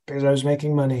happy, because I was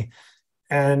making money.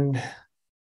 And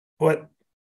what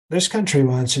this country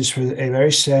wants is for a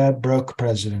very sad, broke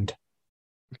president.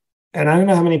 And I don't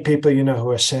know how many people you know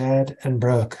who are sad and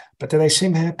broke, but do they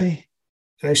seem happy?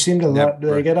 Do they seem to love,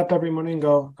 do they get up every morning and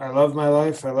go, I love my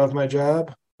life, I love my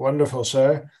job? Wonderful,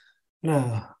 sir.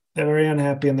 No, they're very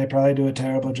unhappy and they probably do a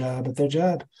terrible job at their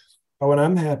job. But when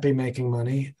I'm happy making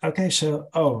money, yes.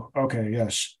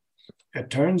 It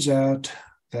turns out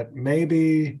that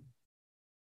maybe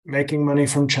making money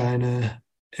from China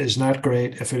is not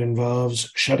great if it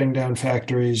involves shutting down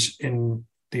factories in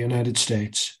the United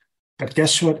States. But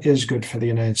guess what is good for the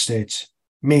United States?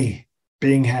 Me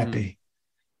being happy.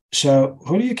 So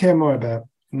who do you care more about?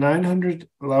 900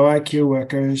 low IQ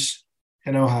workers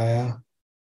in Ohio,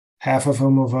 half of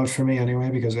whom will vote for me anyway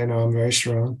because they know I'm very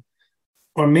strong.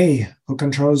 Or me, who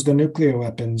controls the nuclear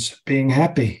weapons, being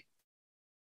happy?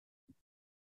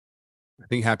 I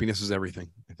think happiness is everything.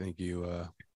 I think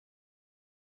your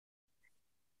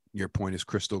point is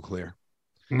crystal clear.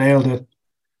 Nailed it.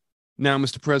 Now,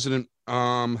 Mr. President,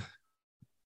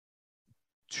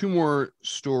 two more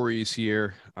stories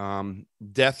here.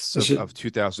 Deaths of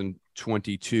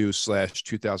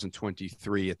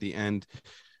 2022/2023 at the end.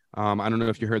 I don't know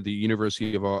if you heard the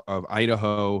University of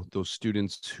Idaho, those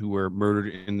students who were murdered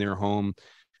in their home.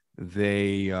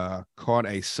 They caught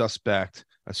a suspect,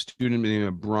 a student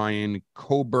named Brian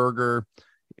Koberger,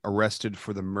 arrested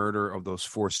for the murder of those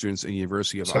 4 students at the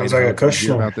University of Sounds Idaho. like a Did you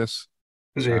hear Kushner. about this?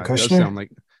 Is he a It Kushner?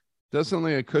 does sound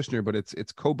like a Kushner, but it's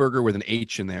Koberger with an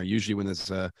H in there. Usually when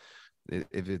there's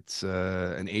if it's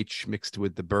an H mixed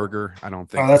with the burger, I don't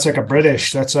think. Oh, that's like a Kushner.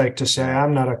 British. That's like to say, Yeah.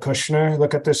 I'm not a Kushner.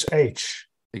 Look at this H.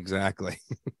 Exactly.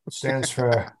 Stands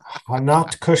for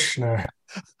Hanat Kushner.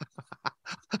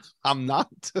 I'm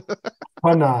not.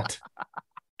 Hanat.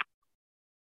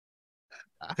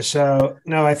 So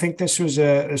no, I think this was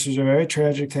a very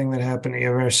tragic thing that happened at the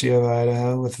University of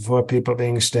Idaho with the 4 people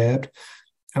being stabbed.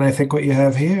 And I think what you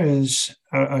have here is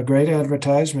a great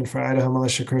advertisement for Idaho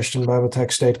Militia Christian Bible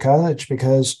Tech State College,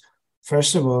 because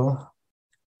first of all,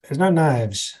 there's no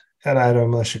knives at Idaho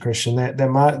Militia Christian.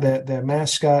 Their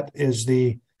mascot is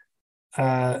the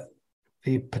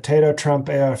Potato Trump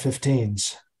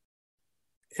AR-15s.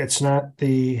 It's not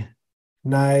the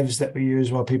knives that we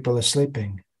use while people are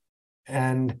sleeping.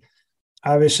 And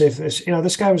obviously, if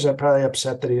this guy was probably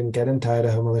upset that he didn't get into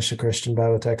Idaho Militia Christian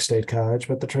Bible Tech State College,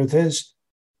 but the truth is,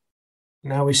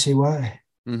 now we see why.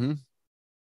 Mm-hmm.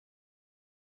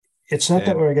 It's not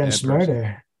that we're against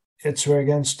murder; it's we're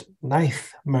against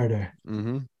knife murder.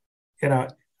 Mm-hmm.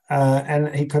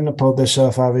 And he couldn't have pulled this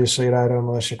off, obviously, at Idaho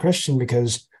Militia Christian,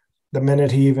 because the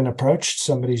minute he even approached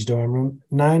somebody's dorm room,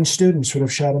 9 students would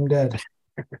have shot him dead.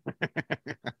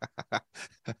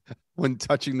 When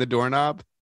touching the doorknob?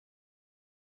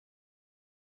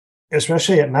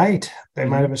 Especially at night. They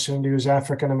might have assumed he was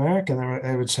African-American.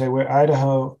 They would say, we're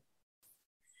Idaho.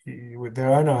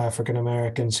 There are no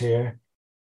African-Americans here.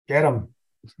 Get them.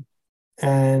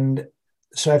 And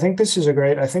so I think this is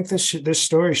I think this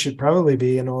story should probably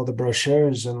be in all the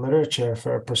brochures and literature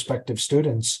for prospective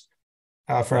students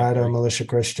for Idaho Militia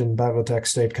Christian Bible Tech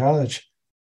State College,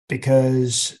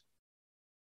 because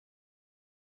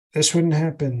this wouldn't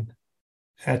happen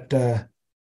at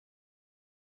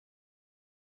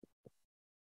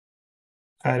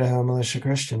Idaho Militia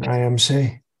Christian,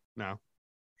 IMC. No.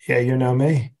 Yeah, you know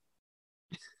me.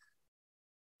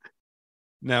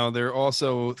 Now, there are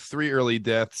also 3 early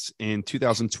deaths in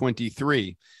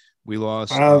 2023. We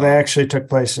lost. Oh, they actually took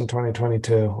place in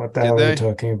 2022. What the hell are you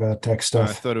talking about? Tech stuff.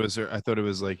 I thought it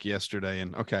was like yesterday.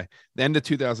 And okay, the end of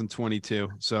 2022.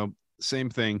 So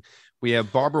same thing. We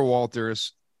have Barbara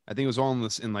Walters. I think it was all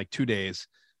in like 2 days.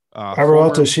 Barbara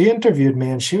Walters, she interviewed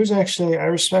me, and she was actually, I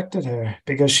respected her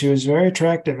because she was very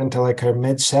attractive into like her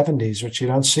mid 70s, which you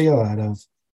don't see a lot of.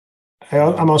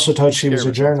 I'm also told she was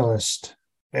a journalist.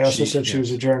 They also said she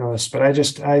was a journalist, but I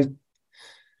just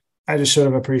sort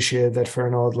of appreciated that for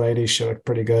an old lady, she looked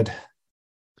pretty good.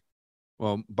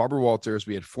 Well, Barbara Walters,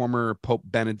 we had former Pope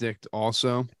Benedict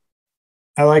also.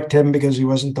 I liked him because he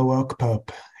wasn't the woke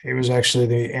Pope. He was actually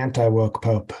the anti-woke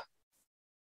Pope.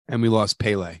 And we lost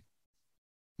Pele,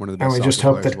 one of the best. And we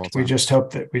just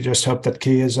hope that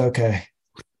Key is okay.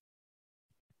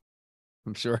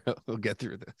 I'm sure he'll get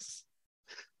through this.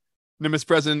 Now, Mr.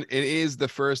 President, it is the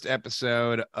first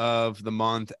episode of the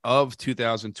month of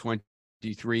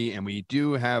 2023, and we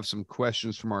do have some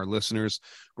questions from our listeners.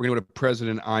 We're going to go to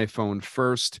President iPhone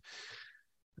first.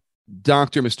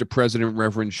 Mr. President,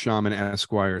 Reverend Shaman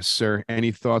Esquire, sir,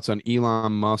 any thoughts on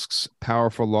Elon Musk's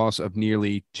powerful loss of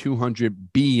nearly $200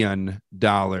 billion?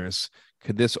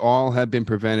 Could this all have been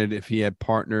prevented if he had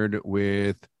partnered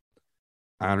with,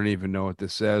 I don't even know what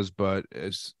this says, but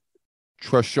it's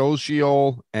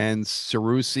Trushogiol and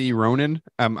Saoirse Ronan.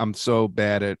 I'm so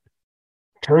bad at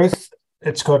Truth.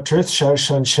 It's called Truth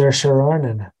Saoirse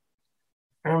Ronan.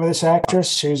 Remember this actress?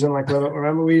 She was in like,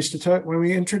 remember we used to talk when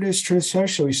we introduced Truth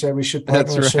Social, we said we should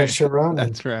partner with Saoirse Ronan.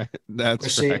 That's right.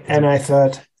 That's right. And I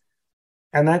thought,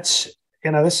 and that's,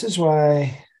 this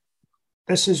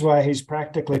is why he's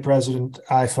practically President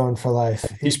iPhone for life.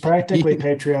 He's practically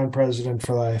Patreon president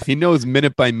for life. He knows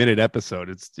minute by minute episode.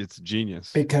 It's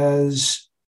genius. Because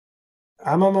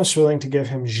I'm almost willing to give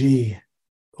him G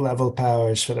level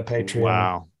powers for the Patreon.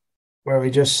 Wow. Where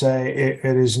we just say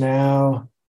it is now,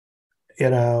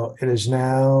 it is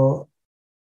now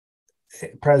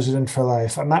president for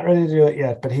life. I'm not ready to do it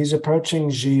yet, but he's approaching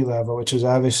G level, which is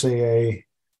obviously a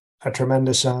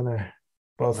tremendous honor.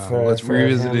 both Well, let's for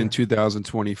revisit it in him.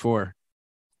 2024.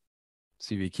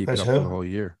 See if you keep it There's up for the who? whole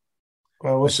year.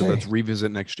 Well, I we'll said, let's see.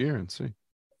 revisit next year and see.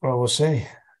 Well, we'll see,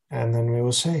 and then we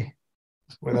will see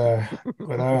with our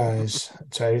eyes.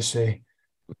 That's how you see.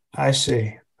 I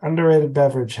see. Underrated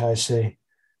beverage. I see.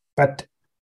 But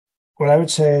what I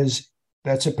would say is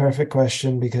that's a perfect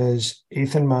question because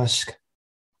Ethan Musk.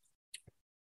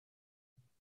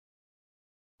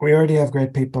 We already have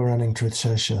great people running Truth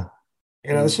Social.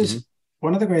 This Mm-hmm. is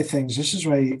one of the great things. This is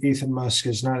why Ethan Musk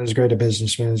is not as great a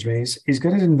businessman as me. He's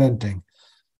good at inventing,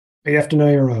 but you have to know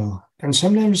your role. And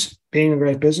sometimes being a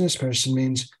great business person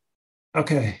means,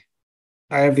 okay,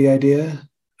 I have the idea,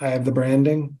 I have the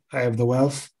branding, I have the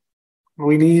wealth.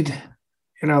 We need,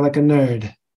 like a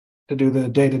nerd to do the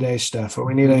day-to-day stuff, or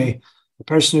we need a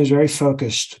person who's very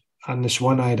focused on this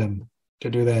one item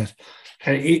to do that.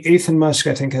 And Ethan Musk,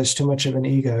 I think, has too much of an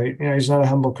ego. He's not a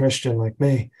humble Christian like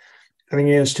me. I think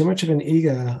he has too much of an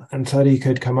ego and thought he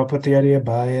could come up with the idea,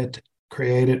 buy it,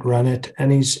 create it, run it,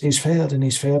 and he's failed, and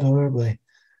he's failed horribly.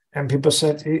 And people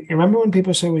said, you remember when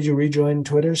people said, "Would you rejoin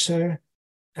Twitter, sir?"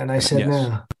 And I said, Yes.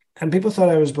 "No." And people thought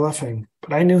I was bluffing,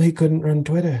 but I knew he couldn't run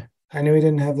Twitter. I knew he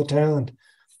didn't have the talent.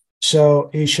 So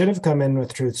he should have come in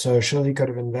with Truth Social. He could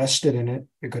have invested in it.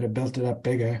 He could have built it up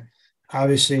bigger.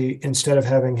 Obviously, instead of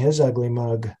having his ugly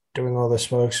mug doing all the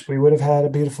spokes, we would have had a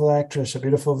beautiful actress, a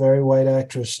beautiful, very white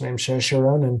actress named Saoirse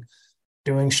Ronan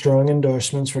doing strong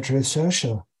endorsements for Truth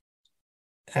Social.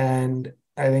 And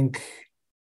I think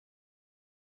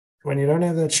when you don't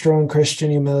have that strong Christian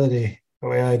humility, the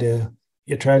way I do,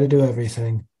 you try to do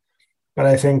everything. But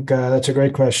I think that's a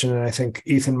great question. And I think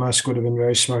Ethan Musk would have been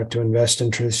very smart to invest in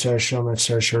Truth Social and let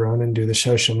Saoirse Ronan do the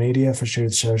social media for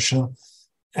Truth Social.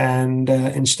 And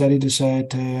instead, he decided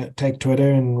to take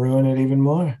Twitter and ruin it even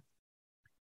more.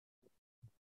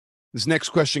 This next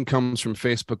question comes from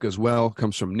Facebook as well.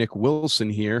 Comes from Nick Wilson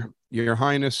here. Your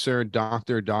Highness, sir,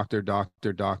 Doctor,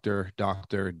 Mr.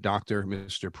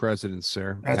 President,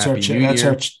 sir. That's Happy New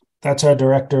Year. That's our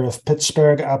director of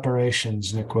Pittsburgh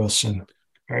operations, Nick Wilson.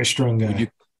 Very strong guy.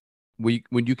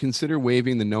 Would you consider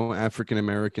waiving the no African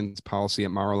Americans policy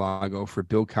at Mar-a-Lago for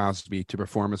Bill Cosby to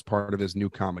perform as part of his new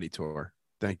comedy tour?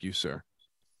 Thank you, sir.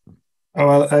 Oh,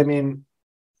 well, I mean,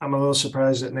 I'm a little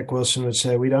surprised that Nick Wilson would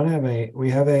say we have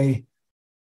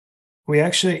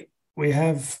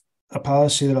a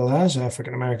policy that allows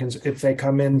African Americans, if they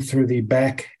come in through the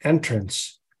back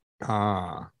entrance,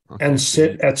 okay. and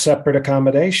sit at separate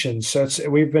accommodations. So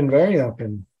we've been very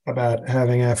open about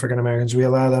having African Americans. We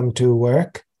allow them to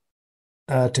work,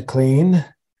 to clean,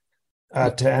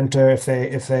 to enter if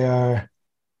they are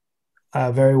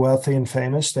very wealthy and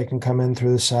famous. They can come in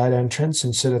through the side entrance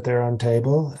and sit at their own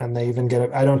table, and they even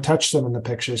I don't touch them in the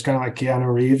pictures, kind of like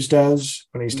Keanu Reeves does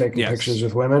when he's taking pictures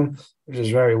with women, which is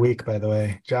very weak, by the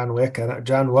way. John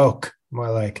Woke,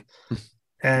 more like.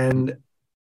 But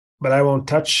I won't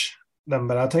touch them,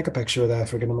 but I'll take a picture with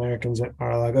African Americans at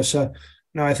Mar-a-Lago. So,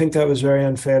 no, I think that was very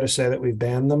unfair to say that we've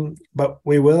banned them, but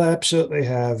we will absolutely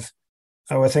have.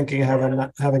 We're thinking of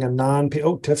having a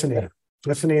Tiffany.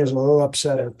 Tiffany is a little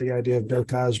upset at the idea of Bill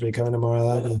Cosby coming to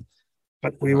Mar-a-Lago,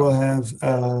 but we will have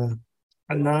a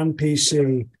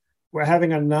non-PC. We're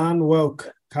having a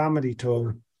non-woke comedy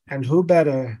tour, and who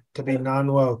better to be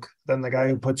non-woke than the guy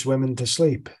who puts women to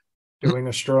sleep, doing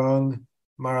a strong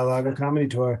Mar-a-Lago comedy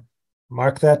tour.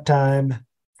 Mark that time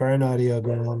for an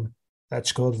audiogram.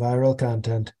 That's called viral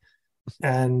content.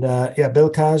 And Bill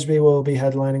Cosby will be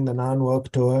headlining the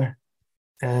non-woke tour,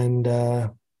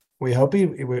 and we hope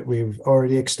we've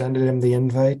already extended him the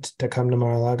invite to come to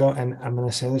Mar-a-Lago. And I'm going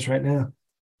to say this right now.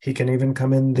 He can even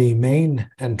come in the main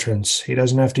entrance. He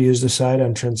doesn't have to use the side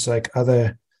entrance like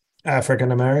other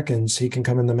African Americans. He can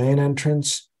come in the main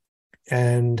entrance.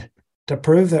 And to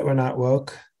prove that we're not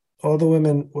woke, all the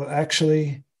women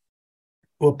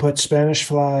will put Spanish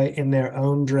Fly in their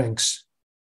own drinks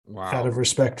out of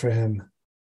respect for him,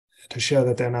 to show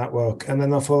that they're not woke. And then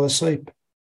they'll fall asleep,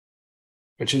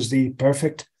 which is the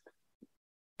perfect.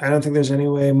 I don't think there's any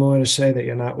way more to say that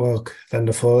you're not woke than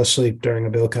to fall asleep during a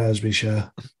Bill Cosby show.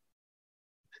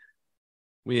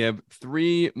 We have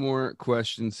three more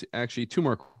questions. Actually, two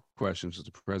more questions,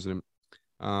 Mr. President.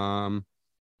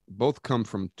 Both come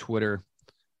from Twitter,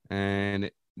 and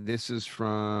this is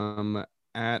from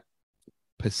at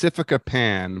Pacifica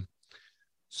Pan.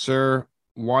 Sir,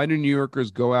 why do New Yorkers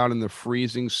go out in the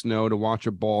freezing snow to watch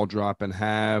a ball drop and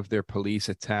have their police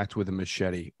attacked with a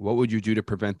machete? What would you do to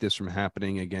prevent this from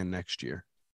happening again next year?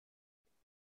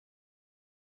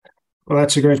 Well,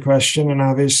 that's a great question. And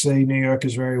obviously, New York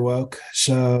is very woke.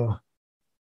 So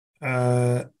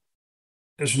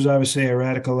this was obviously a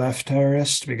radical left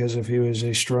terrorist, because if he was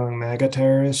a strong MAGA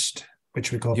terrorist,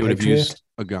 which we call He would have Patriot. used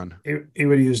a gun. He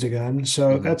would have used a gun.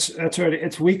 So Mhm. that's already,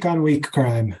 it's weak on weak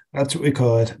crime. That's what we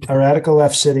call it. A radical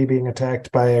left city being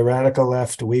attacked by a radical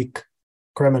left weak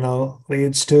criminal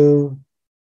leads to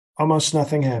almost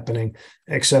nothing happening,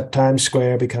 except Times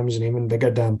Square becomes an even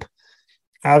bigger dump.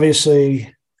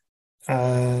 Obviously,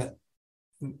 you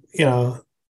know,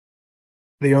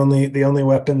 the only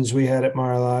weapons we had at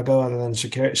Mar-a-Lago, other than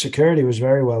security, was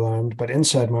very well armed. But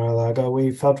inside Mar-a-Lago,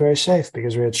 we felt very safe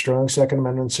because we had strong Second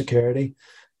Amendment security,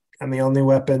 and the only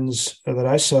weapons that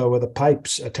I saw were the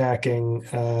pipes attacking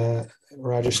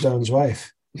Roger Stone's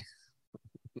wife.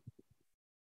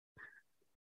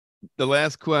 The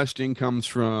last question comes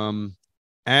from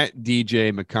at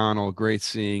DJ McConnell. Great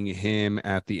seeing him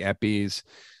at the Eppies.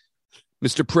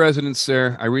 Mr. President,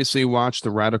 sir, I recently watched the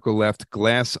radical left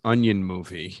Glass Onion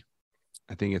movie.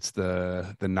 I think it's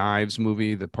the Knives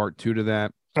movie, the part 2 to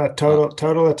that.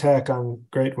 Total attack on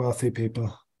great wealthy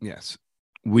people. Yes.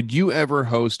 Would you ever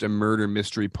host a murder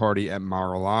mystery party at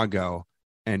Mar-a-Lago?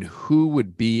 And who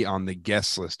would be on the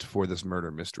guest list for this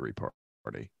murder mystery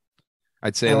party?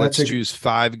 I'd say let's choose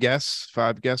 5 guests.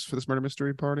 5 guests for this murder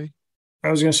mystery party.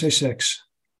 I was going to say 6.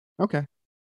 Okay.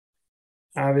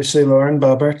 Obviously, Lauren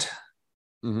Boebert.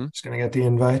 Mm-hmm. He's going to get the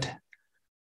invite.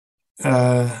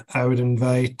 I would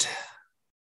invite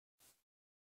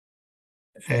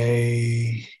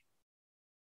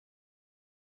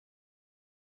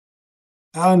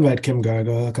I'll invite Kim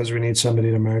Gargoyle because we need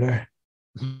somebody to murder.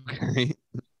 Okay.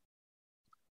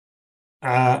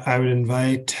 I would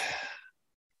invite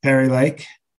Harry Lake.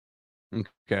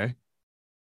 Okay.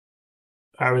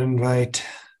 I would invite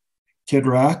Kid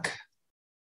Rock.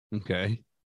 Okay.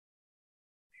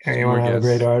 And you want to have a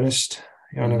great artist.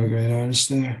 You want to have a great artist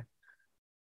there.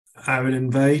 I would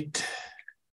invite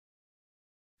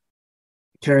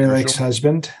Carrie Lake's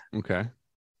husband. Okay.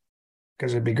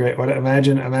 Because it'd be great.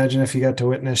 Imagine if you got to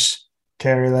witness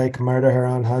Carrie Lake murder her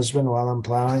own husband while I'm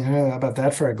plowing her. How about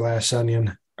that for a glass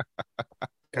onion?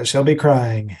 Because he'll be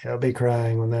crying. He'll be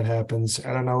crying when that happens.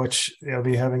 I don't know which. He'll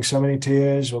be having so many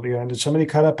tears. We'll be going, did somebody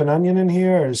cut up an onion in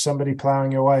here, or is somebody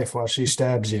plowing your wife while she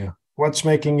stabs you? What's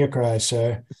making you cry,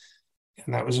 sir?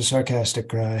 And that was a sarcastic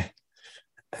cry.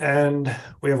 And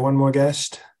we have one more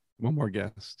guest. One more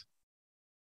guest.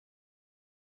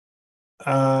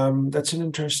 That's an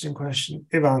interesting question.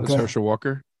 Ivanka. Does Herschel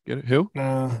Walker get it? Who?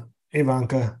 No,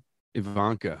 Ivanka.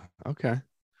 Okay.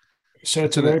 So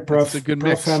it's a very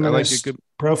pro-feminist, I like a good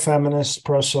pro-feminist,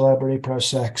 pro-celebrity,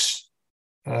 pro-sex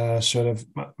sort of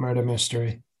murder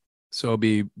mystery. So it'll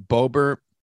be Boebert,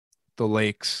 the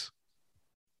Lakes,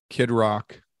 Kid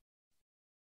Rock,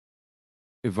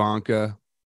 Ivanka,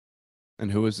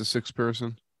 and who is the 6th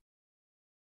person?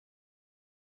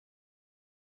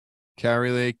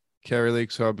 Carrie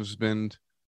Lake's husband.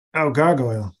 Oh,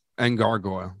 Gargoyle. And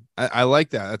Gargoyle. I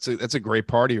like that. That's a great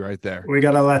party right there. We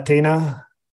got a Latina.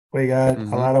 We got a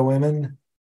lot of women.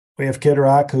 We have Kid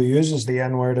Rock, who uses the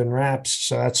N-word in raps,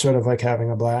 so that's sort of like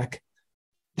having a black.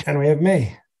 And we have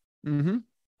me. Mm-hmm.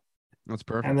 That's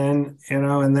perfect. And then,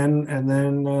 and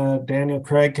then Daniel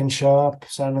Craig can show up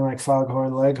sounding like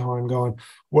Foghorn Leghorn going,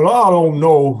 well, I don't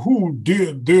know who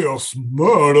did this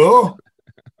murder.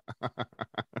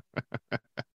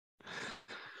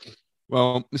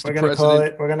 Well,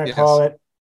 Mr. We're going to call it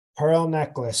Pearl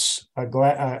Necklace, a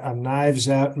Knives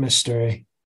Out mystery.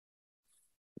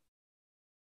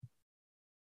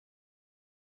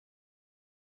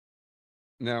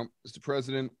 Now, Mr.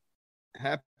 President,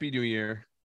 Happy New Year.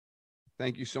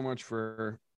 Thank you so much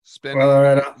for spending. Well, all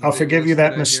right, I'll forgive you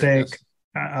that mistake.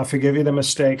 I'll forgive you the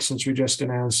mistake since we just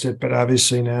announced it. But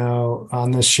obviously now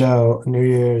on this show, New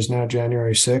Year is now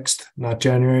January 6th, not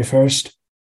January 1st.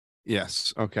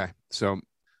 Yes. Okay. So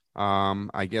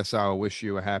I guess I'll wish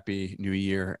you a happy new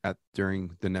year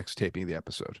during the next taping of the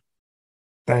episode.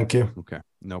 Thank you. Okay.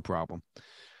 No problem.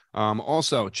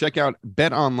 Also, check out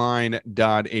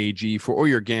betonline.ag for all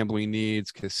your gambling needs,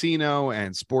 casino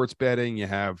and sports betting. You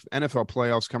have NFL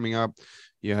playoffs coming up.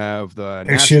 You have the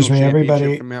Excuse me,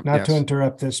 everybody, not to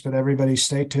interrupt this, but everybody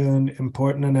stay tuned.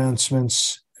 Important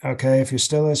announcements. Okay. If you're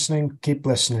still listening, keep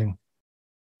listening.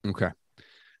 Okay.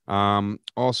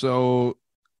 Also,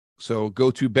 so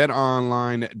go to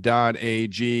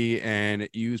betonline.ag and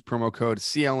use promo code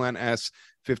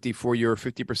CLNS50 for your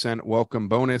 50% welcome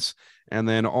bonus. And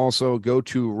then also go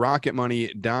to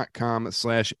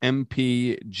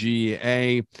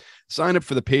rocketmoney.com/MPGA. Sign up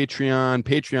for the Patreon,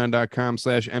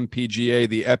 patreon.com/MPGA.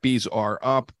 The Eppies are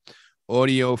up.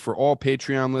 Audio for all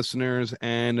Patreon listeners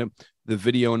and the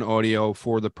video and audio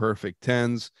for the Perfect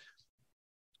Tens.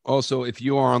 Also, if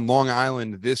you are on Long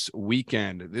Island this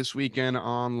weekend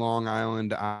on Long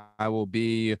Island, I will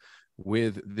be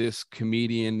with this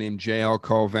comedian named JL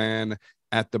Colvan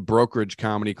at the Brokerage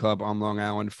Comedy Club on Long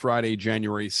Island, Friday,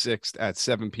 January 6th at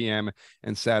 7 p.m.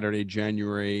 and Saturday,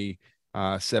 January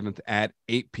 7th at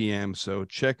 8 p.m. So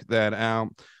check that out.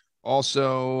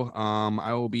 Also,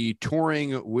 I will be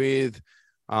touring with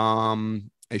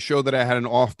a show that I had an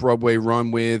off-Broadway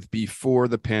run with before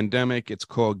the pandemic. It's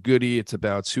called Goody. It's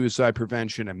about suicide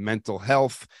prevention and mental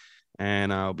health.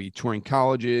 And I'll be touring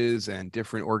colleges and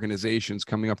different organizations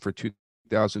coming up for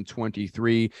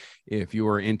 2023. If you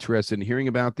are interested in hearing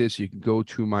about this, you can go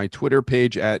to my Twitter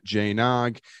page at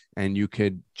jnog, and you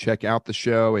could check out the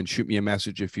show and shoot me a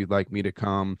message if you'd like me to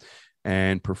come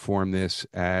and perform this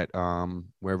at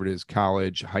wherever it is,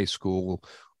 college, high school,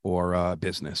 or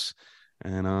business.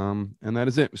 And that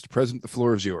is it. Mr. President, the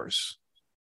floor is yours.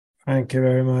 Thank you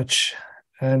very much.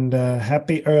 And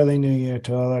happy early New Year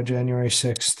to all our January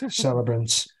 6th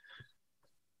celebrants.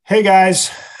 Hey,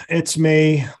 guys, it's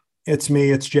me. It's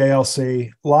JLC.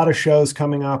 A lot of shows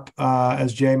coming up,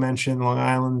 as Jay mentioned, Long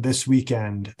Island this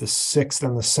weekend, the 6th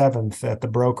and the 7th at the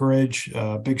Brokerage.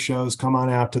 Big shows. Come on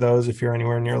out to those if you're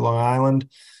anywhere near Long Island.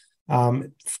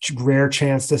 Rare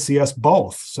chance to see us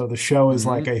both. So the show is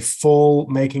like a full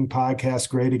Making Podcast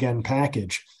Great Again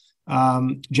package.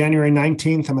 January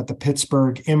 19th, I'm at the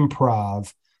Pittsburgh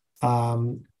Improv.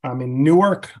 I'm in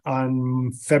Newark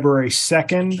on February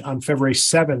 2nd. On February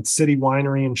 7th, City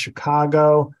Winery in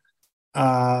Chicago.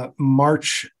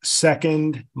 March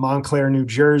 2nd, Montclair, New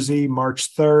Jersey.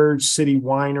 March 3rd, City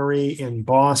Winery in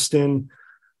Boston.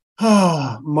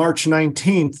 March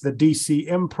 19th, the DC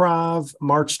Improv.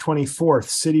 March 24th,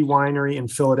 City Winery in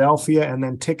Philadelphia. And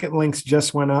then ticket links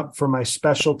just went up for my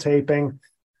special taping.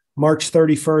 March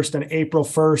 31st and April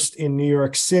 1st in New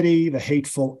York City, The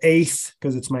Hateful Eighth,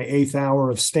 because it's my 8th hour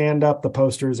of stand-up. The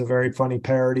poster is a very funny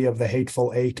parody of the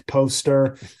Hateful Eight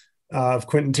poster of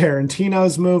Quentin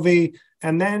Tarantino's movie.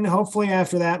 And then hopefully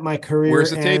after that, my career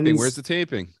Where's the ends. taping? Where's the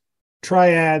taping?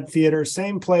 Triad Theater,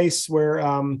 same place where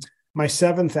my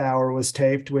 7th hour was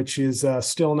taped, which is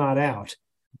still not out.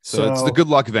 So it's the Good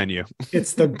Luck venue.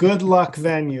 It's the Good Luck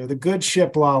venue, the Good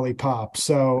Ship Lollipop.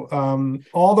 So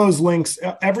all those links,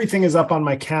 everything is up on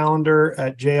my calendar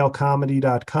at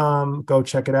jlcomedy.com. Go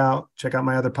check it out. Check out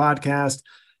my other podcast,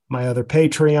 my other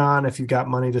Patreon, if you've got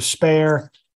money to spare.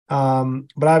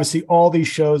 But obviously all these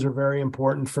shows are very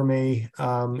important for me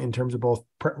in terms of both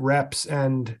reps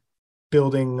and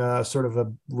building sort of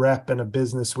a rep and a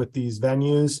business with these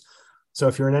venues. So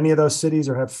if you're in any of those cities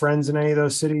or have friends in any of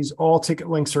those cities, all ticket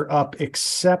links are up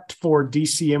except for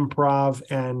DC Improv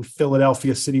and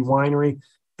Philadelphia City Winery.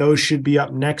 Those should be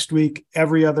up next week.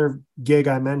 Every other gig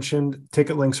I mentioned,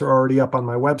 ticket links are already up on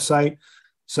my website.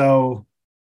 So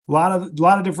a lot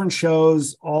of different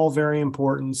shows, all very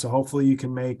important. So hopefully you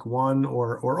can make one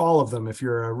or all of them if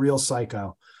you're a real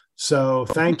psycho. So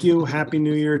thank you. Happy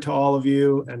New Year to all of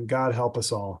you, and God help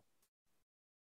us all.